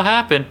think it'll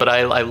happen, but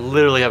I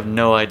literally have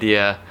no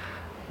idea,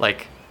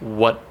 like,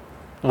 what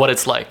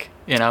it's like,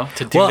 you know,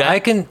 to do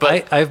that.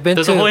 I've been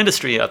there's a whole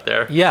industry out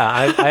there.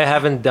 Yeah, I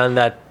haven't done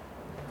that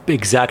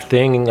exact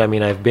thing. I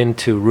mean, I've been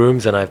to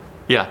rooms and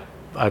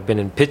I've been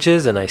in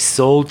pitches and I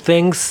sold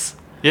things.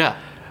 Yeah.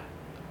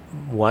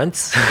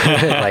 Once,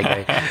 like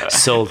I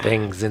sold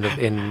things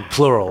in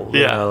plural. Yeah.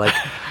 You know, like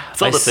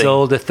I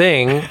sold a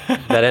thing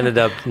that ended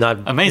up not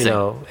amazing. You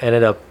know,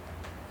 ended up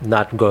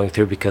not going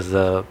through because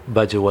the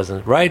budget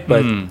wasn't right.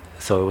 But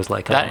so it was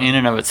like that in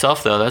and of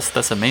itself, though,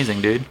 that's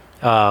amazing, dude.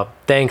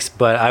 Thanks,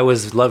 but I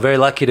was very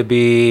lucky to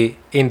be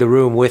in the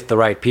room with the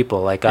right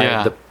people. Like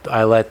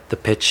I let the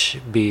pitch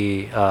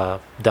be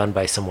done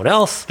by someone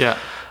else. Yeah.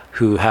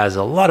 Who has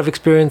a lot of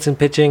experience in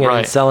pitching and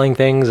in selling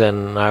things,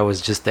 and I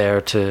was just there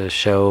to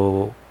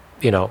show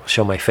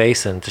my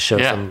face and to show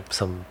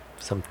some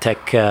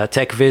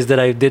tech viz that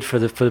I did for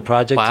the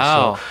project.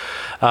 Wow.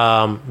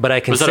 But I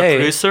can say, was that a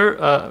producer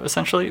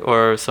essentially,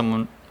 or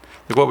someone?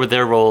 Like, what were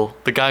their role?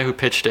 The guy who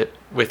pitched it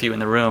with you in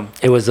the room.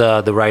 It was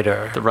the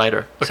writer. The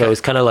writer. Okay. So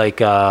it's kind of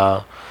like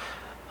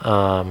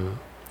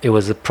it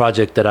was a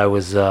project that I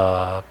was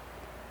that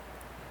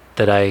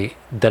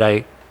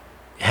I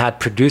had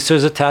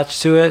producers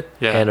attached to it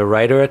and a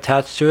writer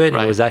attached to it.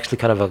 Right. It was actually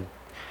kind of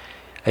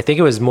I think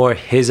it was more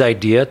his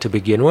idea to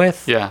begin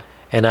with. Yeah.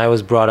 And I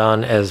was brought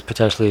on as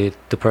potentially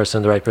the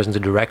right person to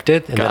direct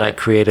it. And then I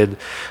created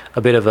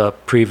a bit of a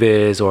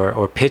previs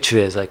or pitch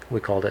viz, like we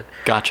called it.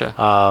 Gotcha.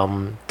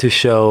 To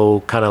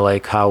show kind of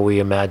like how we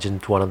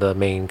imagined one of the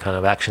main kind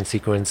of action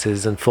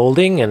sequences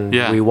unfolding. And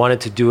we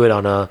wanted to do it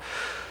on an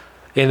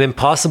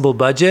impossible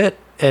budget.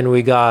 And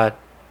we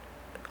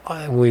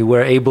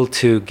were able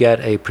to get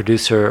a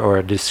producer or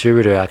a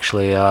distributor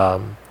actually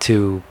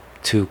to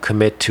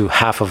commit to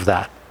half of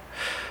that,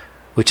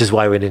 which is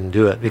why we didn't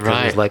do it,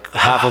 because it was like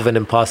half of an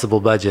impossible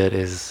budget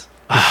is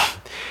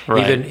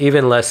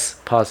even less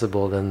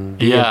possible than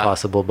the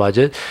impossible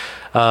budget.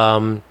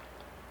 And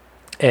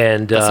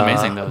that's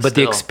amazing though. But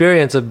the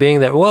experience of being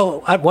there,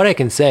 well, what I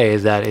can say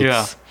is that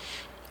it's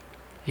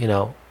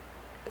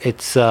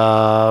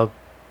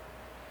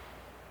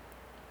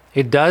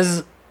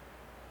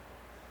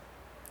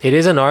it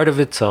is an art of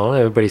its own.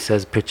 Everybody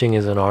says pitching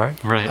is an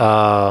art. Right.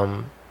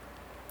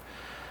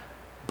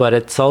 But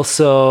it's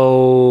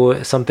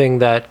also something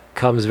that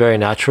comes very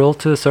natural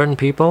to certain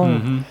people.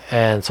 Mm-hmm.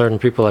 And certain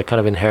people are kind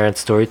of inherent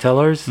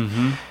storytellers.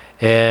 Mm-hmm.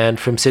 And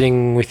from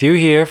sitting with you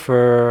here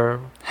for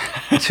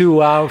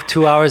 2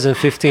 hours and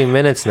 15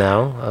 minutes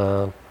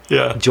now,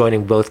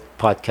 joining both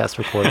podcast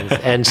recordings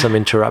and some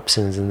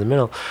interruptions in the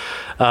middle,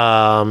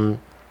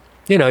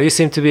 you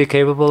seem to be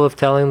capable of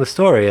telling the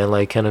story and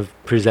like kind of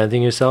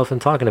presenting yourself and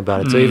talking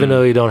about it. So even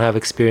though you don't have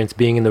experience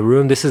being in the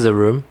room, this is a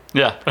room.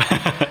 Yeah.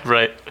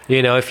 Right.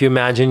 If you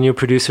imagine your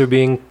producer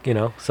being,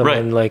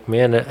 someone like me,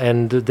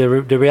 and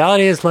the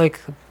reality is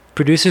like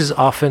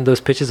those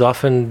pitches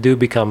often do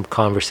become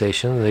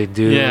conversation. They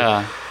do.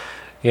 Yeah.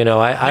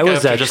 I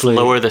was actually just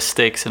lower the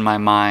stakes in my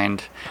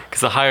mind,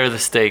 because the higher the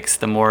stakes,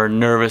 the more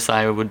nervous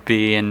I would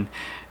be, and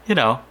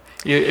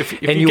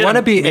If you want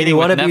to be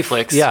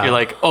Netflix, you're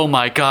like, oh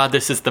my God,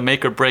 this is the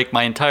make or break.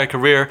 My entire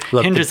career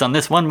hinges on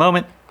this one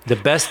moment. The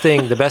best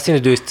thing to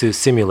do is to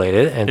simulate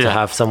it and to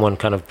have someone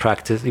kind of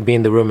practice, be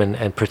in the room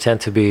and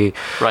pretend to be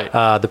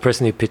the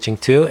person you're pitching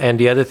to. And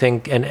the other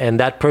thing, and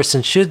that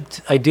person should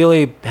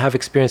ideally have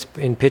experience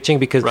in pitching,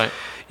 because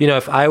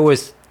if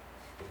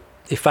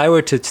I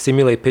were to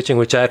simulate pitching,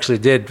 which I actually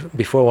did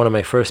before one of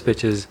my first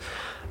pitches,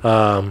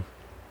 I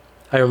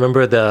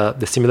remember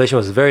the simulation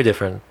was very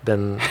different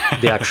than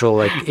the actual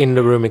like in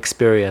the room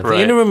experience. Right.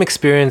 The in the room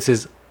experience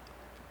is,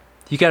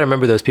 you got to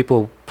remember, those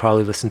people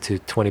probably listen to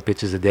 20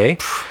 pitches a day,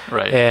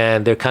 right?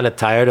 And they're kind of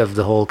tired of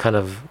the whole kind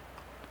of,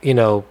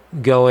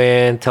 go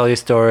in, tell your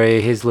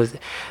story.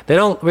 They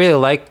don't really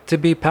like to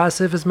be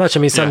passive as much. I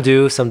mean, some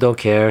do, some don't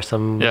care.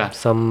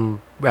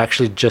 Some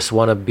actually just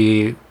want to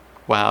be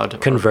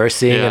wowed,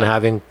 conversing and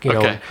having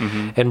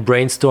and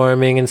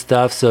brainstorming and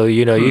stuff. So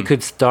you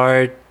could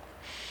start.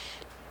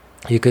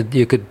 You could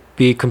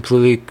be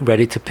completely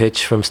ready to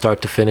pitch from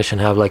start to finish and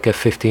have like a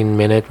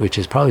 15-minute, which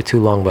is probably too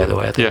long, by the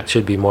way. I think it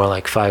should be more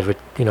like 5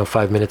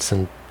 minutes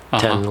and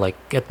 10, like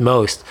at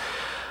most.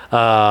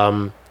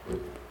 And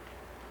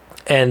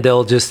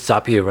they'll just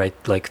stop you right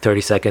like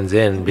 30 seconds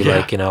in and be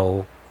like,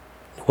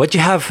 what'd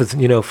you have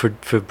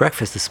for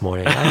breakfast this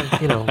morning?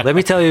 Let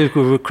me tell you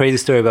a crazy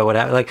story about what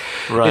happened. Like,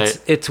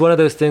 it's one of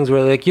those things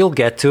where like you'll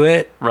get to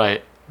it,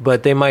 right?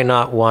 But they might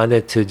not want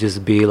it to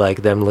just be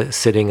like them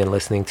sitting and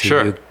listening to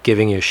you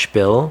giving your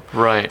spiel.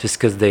 Right. Just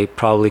because they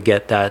probably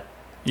get that.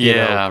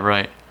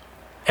 Right.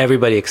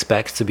 Everybody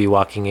expects to be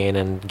walking in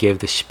and give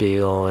the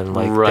spiel, and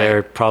like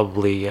they're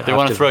probably. They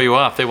want to throw you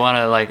off. They want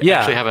to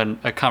actually have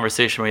a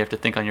conversation where you have to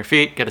think on your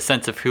feet, get a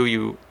sense of who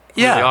you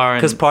really are.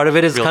 Because part of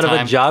it is kind of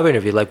a job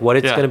interview, like what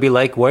it's going to be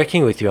like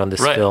working with you on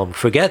this film.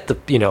 Forget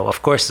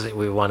of course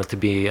we want it to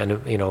be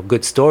a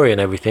good story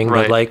and everything,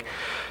 but like.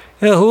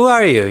 Who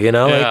are you?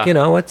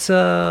 What's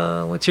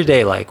your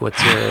day like?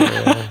 What's your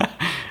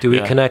Do we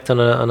connect on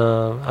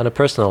a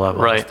personal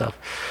level and stuff?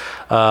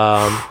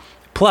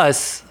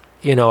 Plus,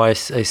 you know, I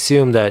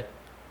assume that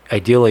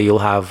ideally you'll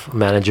have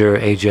manager,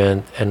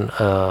 agent, and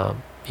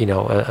you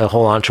know, a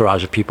whole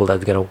entourage of people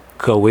that's going to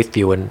go with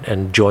you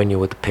and join you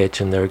with the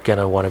pitch, and they're going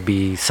to want to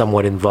be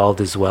somewhat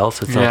involved as well.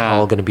 So it's not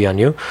all going to be on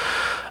you.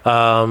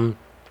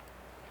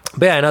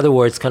 But yeah, in other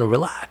words, kind of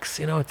relax.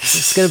 You know,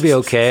 it's going to be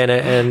okay.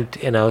 And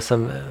you know,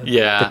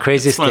 the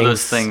craziest it's one of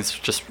those things.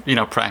 Just, you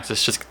know,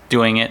 practice just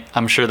doing it.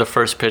 I'm sure the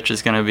first pitch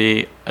is going to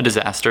be a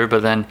disaster,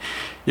 but then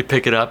you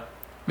pick it up.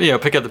 You know,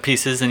 pick up the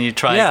pieces and you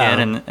try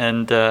again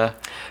and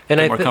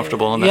get more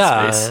comfortable in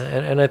that space.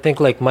 And I think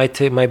like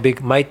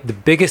the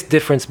biggest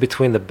difference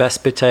between the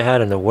best pitch I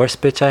had and the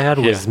worst pitch I had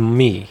was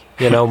me.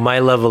 You know, my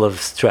level of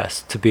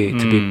stress to be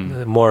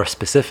more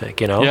specific.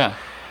 You know. Yeah.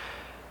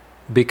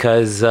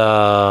 Because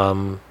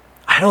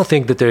I don't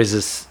think that there's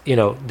this, you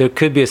know, there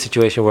could be a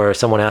situation where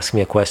someone asks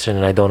me a question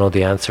and I don't know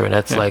the answer, and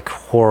that's like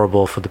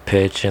horrible for the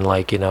pitch, and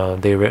like, you know,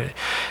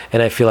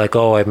 and I feel like,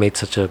 oh, I made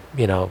such a,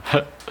 you know,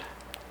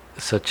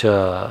 such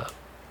a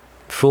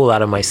fool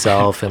out of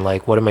myself, and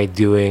like, what am I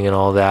doing and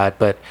all that.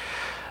 But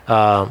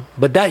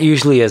that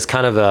usually is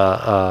kind of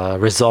a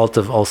result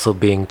of also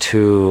being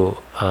too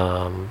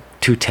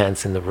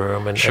tense in the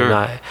room and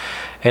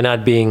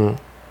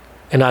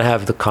not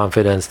have the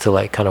confidence to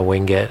like kind of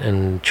wing it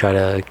and try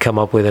to come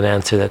up with an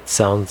answer that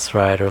sounds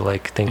right, or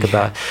like think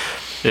about.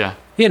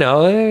 You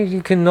know,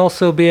 you can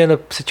also be in a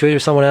situation where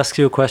someone asks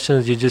you a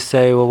question, you just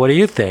say, well, what do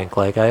you think?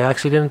 Like, I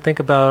actually didn't think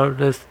about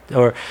this.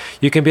 Or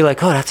you can be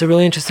like, oh, that's a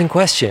really interesting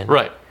question.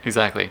 Right,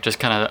 exactly. Just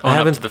kind of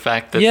own up to the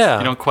fact that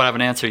you don't quite have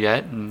an answer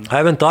yet. I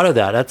haven't thought of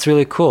that. That's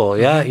really cool.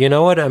 Yeah, you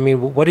know what? I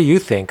mean, what do you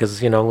think?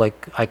 Because, you know,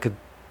 like I could,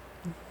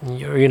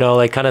 you know,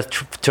 like kind of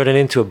turn it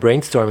into a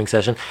brainstorming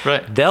session.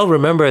 Right. They'll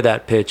remember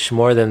that pitch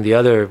more than the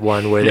other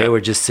one where they were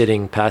just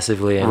sitting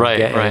passively and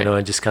you know,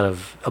 and just kind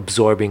of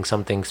absorbing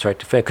something start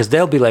to finish. Because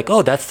they'll be like,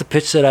 oh, that's the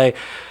pitch that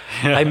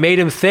I made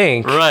him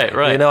think. Right.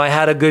 You know, I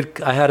had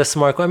a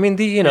smart. I mean,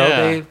 you know,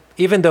 they,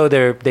 even though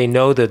they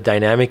know the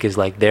dynamic is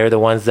like they're the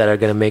ones that are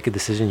going to make a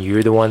decision.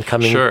 You're the one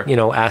coming, you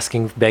know,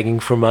 asking, begging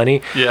for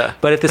money. Yeah.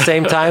 But at the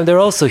same time, they're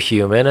also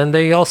human, and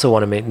they also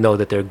want to know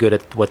that they're good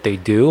at what they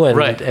do,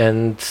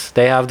 and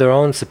they have their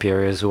own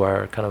superiors who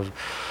are kind of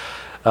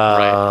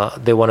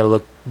they want to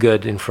look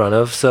good in front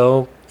of.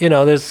 So, you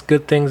know, there's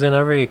good things in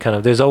every kind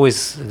of.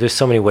 There's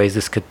so many ways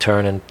this could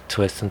turn and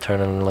twist and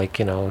turn, and like,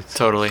 you know,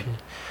 totally.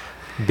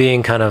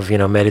 Being kind of, you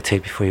know,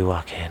 meditate before you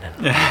walk in, and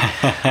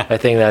I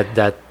think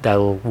that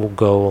will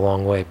go a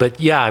long way. But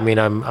yeah, I mean,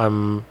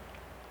 I'm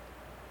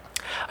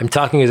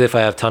talking as if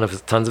I have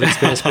tons of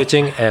experience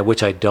pitching,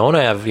 which I don't.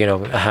 I have, you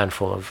know, a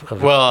handful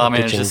of well, I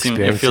mean,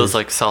 it feels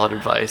like solid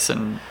advice,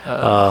 and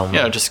you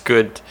know, just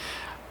good,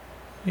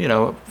 you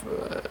know,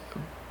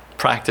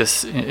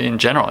 practice in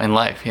general in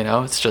life. You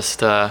know, it's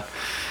just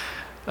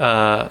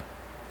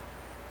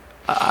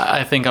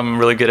I think I'm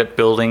really good at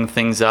building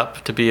things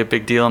up to be a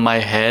big deal in my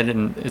head,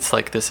 and it's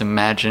like this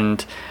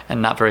imagined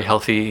and not very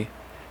healthy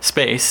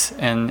space.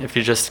 And if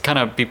you just kind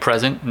of be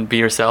present and be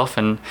yourself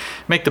and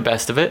make the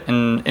best of it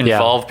and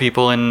involve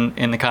people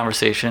in the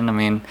conversation, I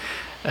mean,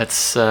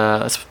 that's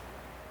what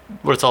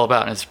it's all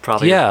about. And it's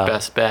probably your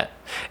best bet.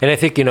 And I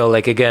think, you know,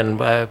 like, again,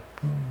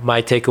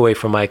 my takeaway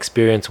from my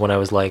experience when I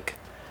was like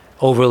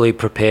overly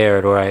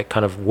prepared, or I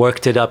kind of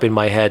worked it up in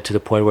my head to the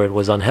point where it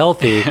was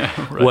unhealthy,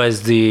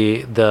 was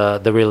the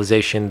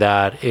realization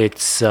that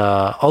it's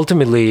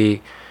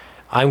ultimately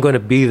I'm going to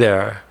be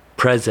there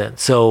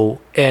present.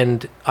 So,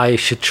 and I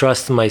should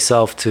trust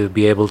myself to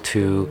be able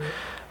to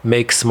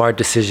make smart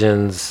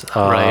decisions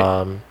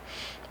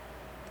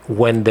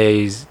when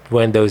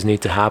those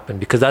need to happen,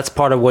 because that's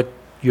part of what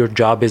your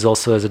job is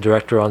also as a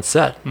director on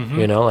set.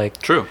 You know, like,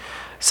 true.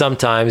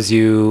 Sometimes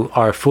you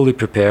are fully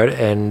prepared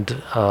and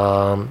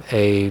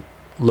a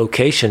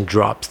location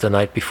drops the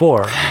night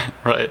before.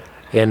 Right.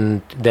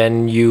 And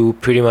then you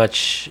pretty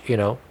much, you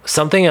know,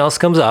 something else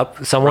comes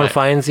up. Someone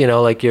finds, you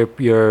know, like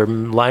your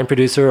line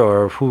producer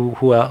or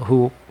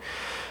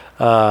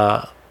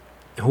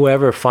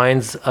whoever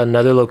finds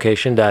another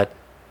location that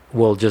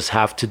will just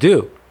have to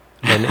do.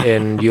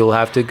 And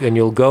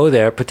you'll go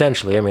there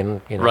potentially. I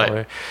mean, you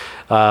know,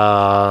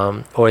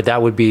 or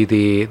that would be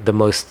the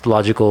most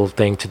logical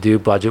thing to do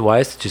budget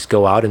wise, just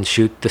go out and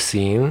shoot the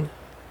scene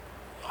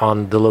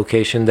on the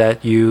location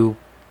that you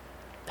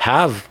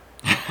have,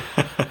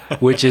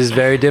 which is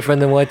very different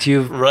than what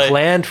you've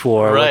planned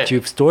for, what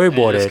you've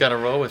storyboarded. You just gotta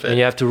roll with it, and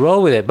you have to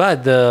roll with it.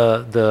 But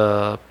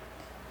the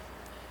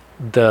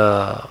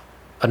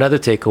another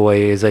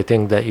takeaway is, I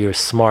think that you're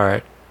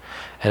smart,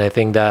 and I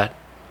think that,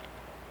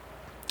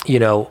 you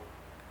know,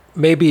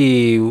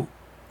 maybe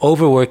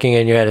overworking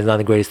in your head is not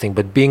the greatest thing,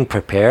 but being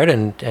prepared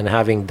and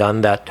having done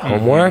that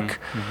homework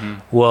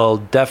will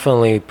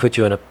definitely put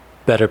you in a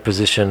better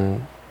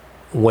position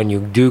when you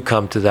do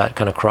come to that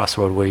kind of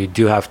crossroad where you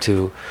do have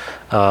to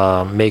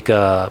make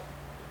a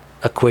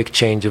quick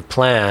change of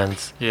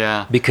plans.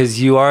 Yeah.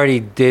 Because you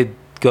already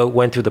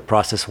went through the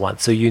process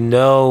once, so you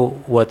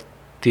know what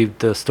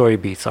the story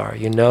beats are.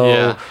 You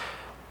know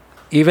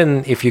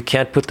even if you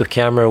can't put the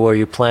camera where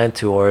you plan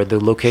to, or the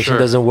location Sure.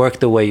 doesn't work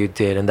the way you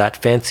did, and that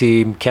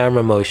fancy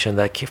camera motion,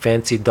 that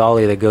fancy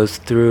dolly that goes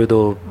through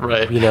the,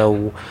 Right.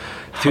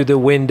 through the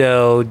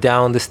window,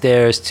 down the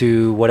stairs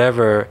to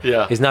whatever,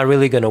 Yeah. is not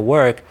really going to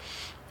work.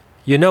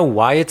 You know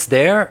why it's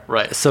there,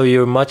 Right. so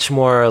you're much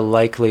more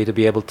likely to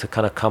be able to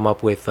kind of come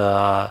up with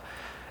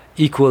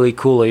equally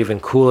cool or even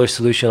cooler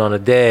solution on a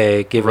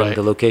day, given Right.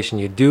 the location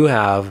you do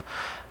have,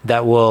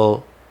 that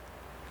will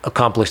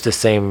accomplish the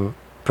same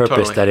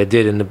purpose Totally. that it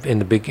did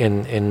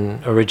in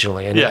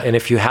originally. And, Yeah. and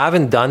if you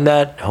haven't done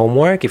that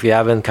homework, if you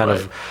haven't kind Right.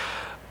 of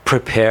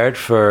prepared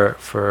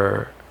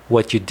for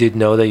what you did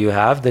know that you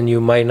have, then you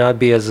might not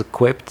be as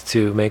equipped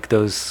to make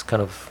those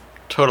kind of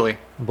Totally.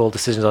 bold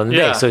decisions on the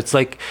Yeah. day. So it's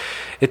like,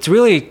 it's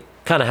really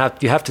kind of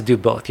you have to do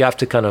both. You have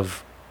to kind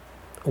of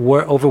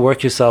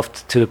overwork yourself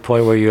to the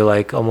point where you're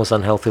like almost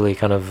unhealthily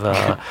kind of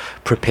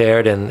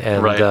prepared and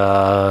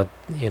Right.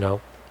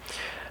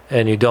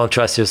 And you don't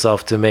trust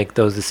yourself to make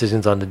those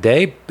decisions on the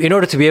day, in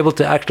order to be able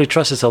to actually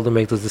trust yourself to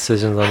make those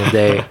decisions on the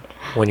day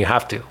when you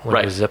have to, when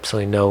Right. there's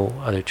absolutely no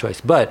other choice.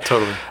 But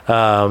Totally.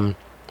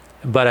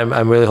 but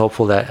I'm really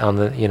hopeful that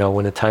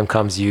when the time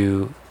comes,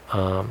 you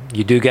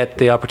do get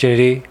the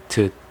opportunity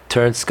to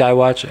turn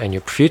Skywatch and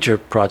your future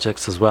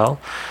projects as well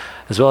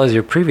as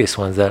your previous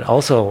ones that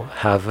also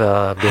have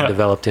been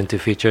developed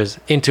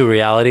into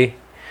reality,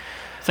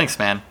 Thanks,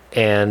 man.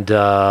 and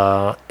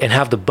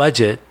have the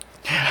budget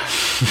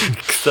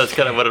That's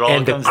kind of what it all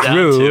and the comes down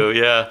crew to.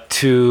 Yeah.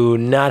 to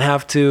not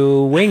have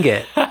to wing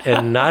it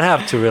and not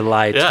have to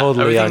rely Yeah.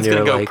 totally on Everything's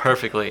your gonna go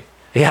perfectly.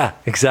 yeah,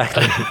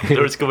 exactly.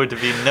 There's going to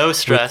be no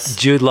stress.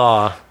 Jude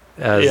Law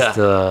as Yeah.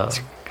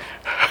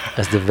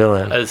 the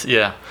villain.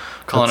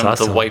 Calling him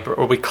That's awesome. the Wiper,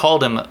 or we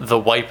called him the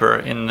Wiper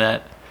in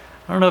that.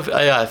 I don't know if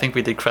I think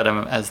we did credit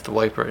him as the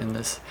Wiper in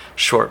this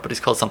short, but he's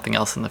called something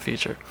else in the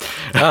feature.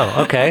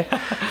 Oh, okay.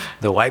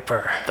 The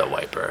Wiper. The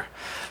Wiper.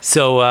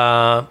 So,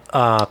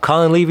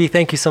 Colin Levy,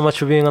 thank you so much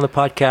for being on the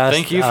podcast.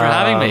 Thank you for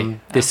having me.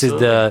 This is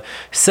the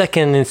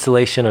second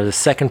installation, or the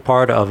second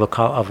part of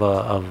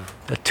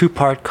a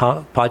two-part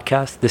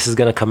podcast. This is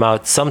going to come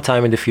out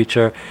sometime in the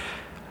future.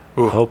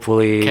 Ooh,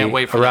 Hopefully can't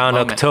wait for that around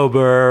moment.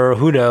 October,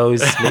 who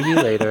knows, maybe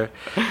later,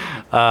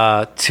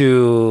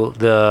 to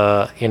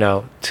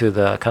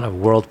the kind of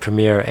world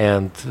premiere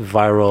and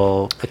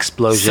viral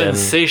explosion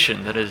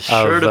Sensation that is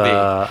sure to be.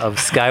 of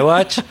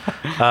Skywatch.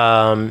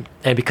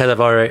 And because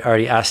I've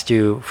already asked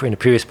you in a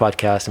previous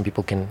podcast, and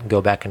people can go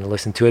back and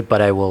listen to it,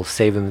 but I will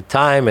save them the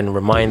time and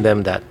remind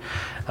them that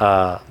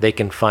they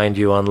can find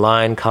you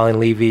online, Colin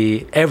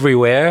Levy,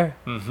 everywhere.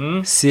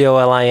 Mm-hmm.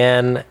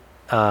 COLIN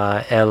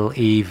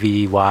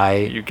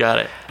LEVY You got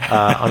it.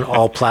 on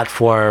all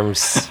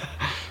platforms.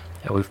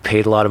 And we've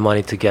paid a lot of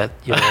money to get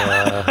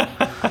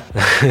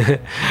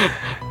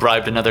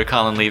Bribed another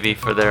Colin Levy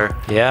for their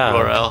yeah.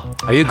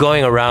 URL. Are you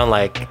going around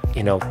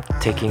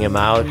taking him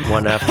out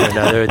one after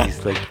another? These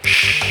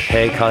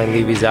hey, Colin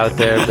Levy's out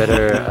there.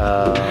 Better.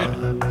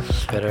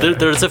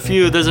 There's a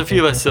few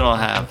I still don't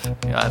have.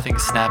 I think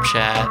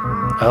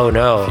Snapchat, Oh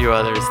no. a few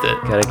others that.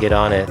 Gotta get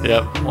on it.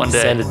 Yep, one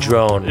day. Send a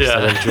drone. Yeah.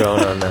 Send a drone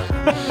on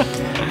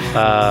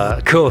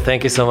them. Cool.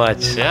 Thank you so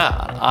much. Yeah,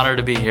 honor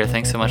to be here.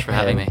 Thanks so much for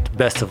having me. And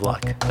best of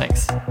luck.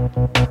 Thanks.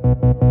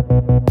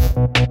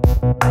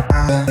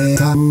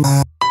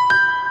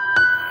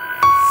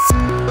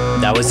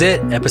 That was it,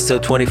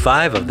 episode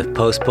 25 of the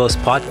Post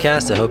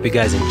podcast. I hope you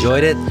guys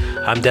enjoyed it.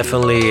 I'm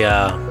definitely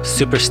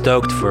super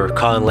stoked for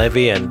Colin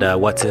Levy and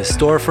what's in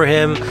store for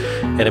him.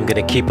 And I'm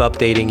going to keep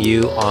updating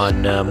you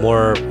on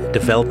more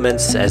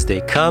developments as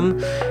they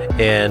come.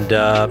 And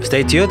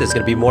stay tuned. There's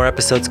going to be more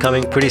episodes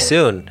coming pretty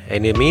soon.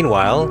 And in the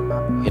meanwhile,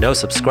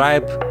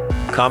 subscribe,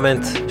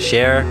 comment,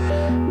 share,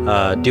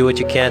 do what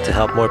you can to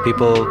help more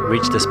people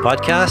reach this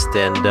podcast.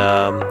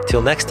 And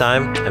till next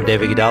time, I'm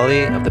David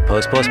Gidali of the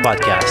Post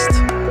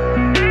podcast.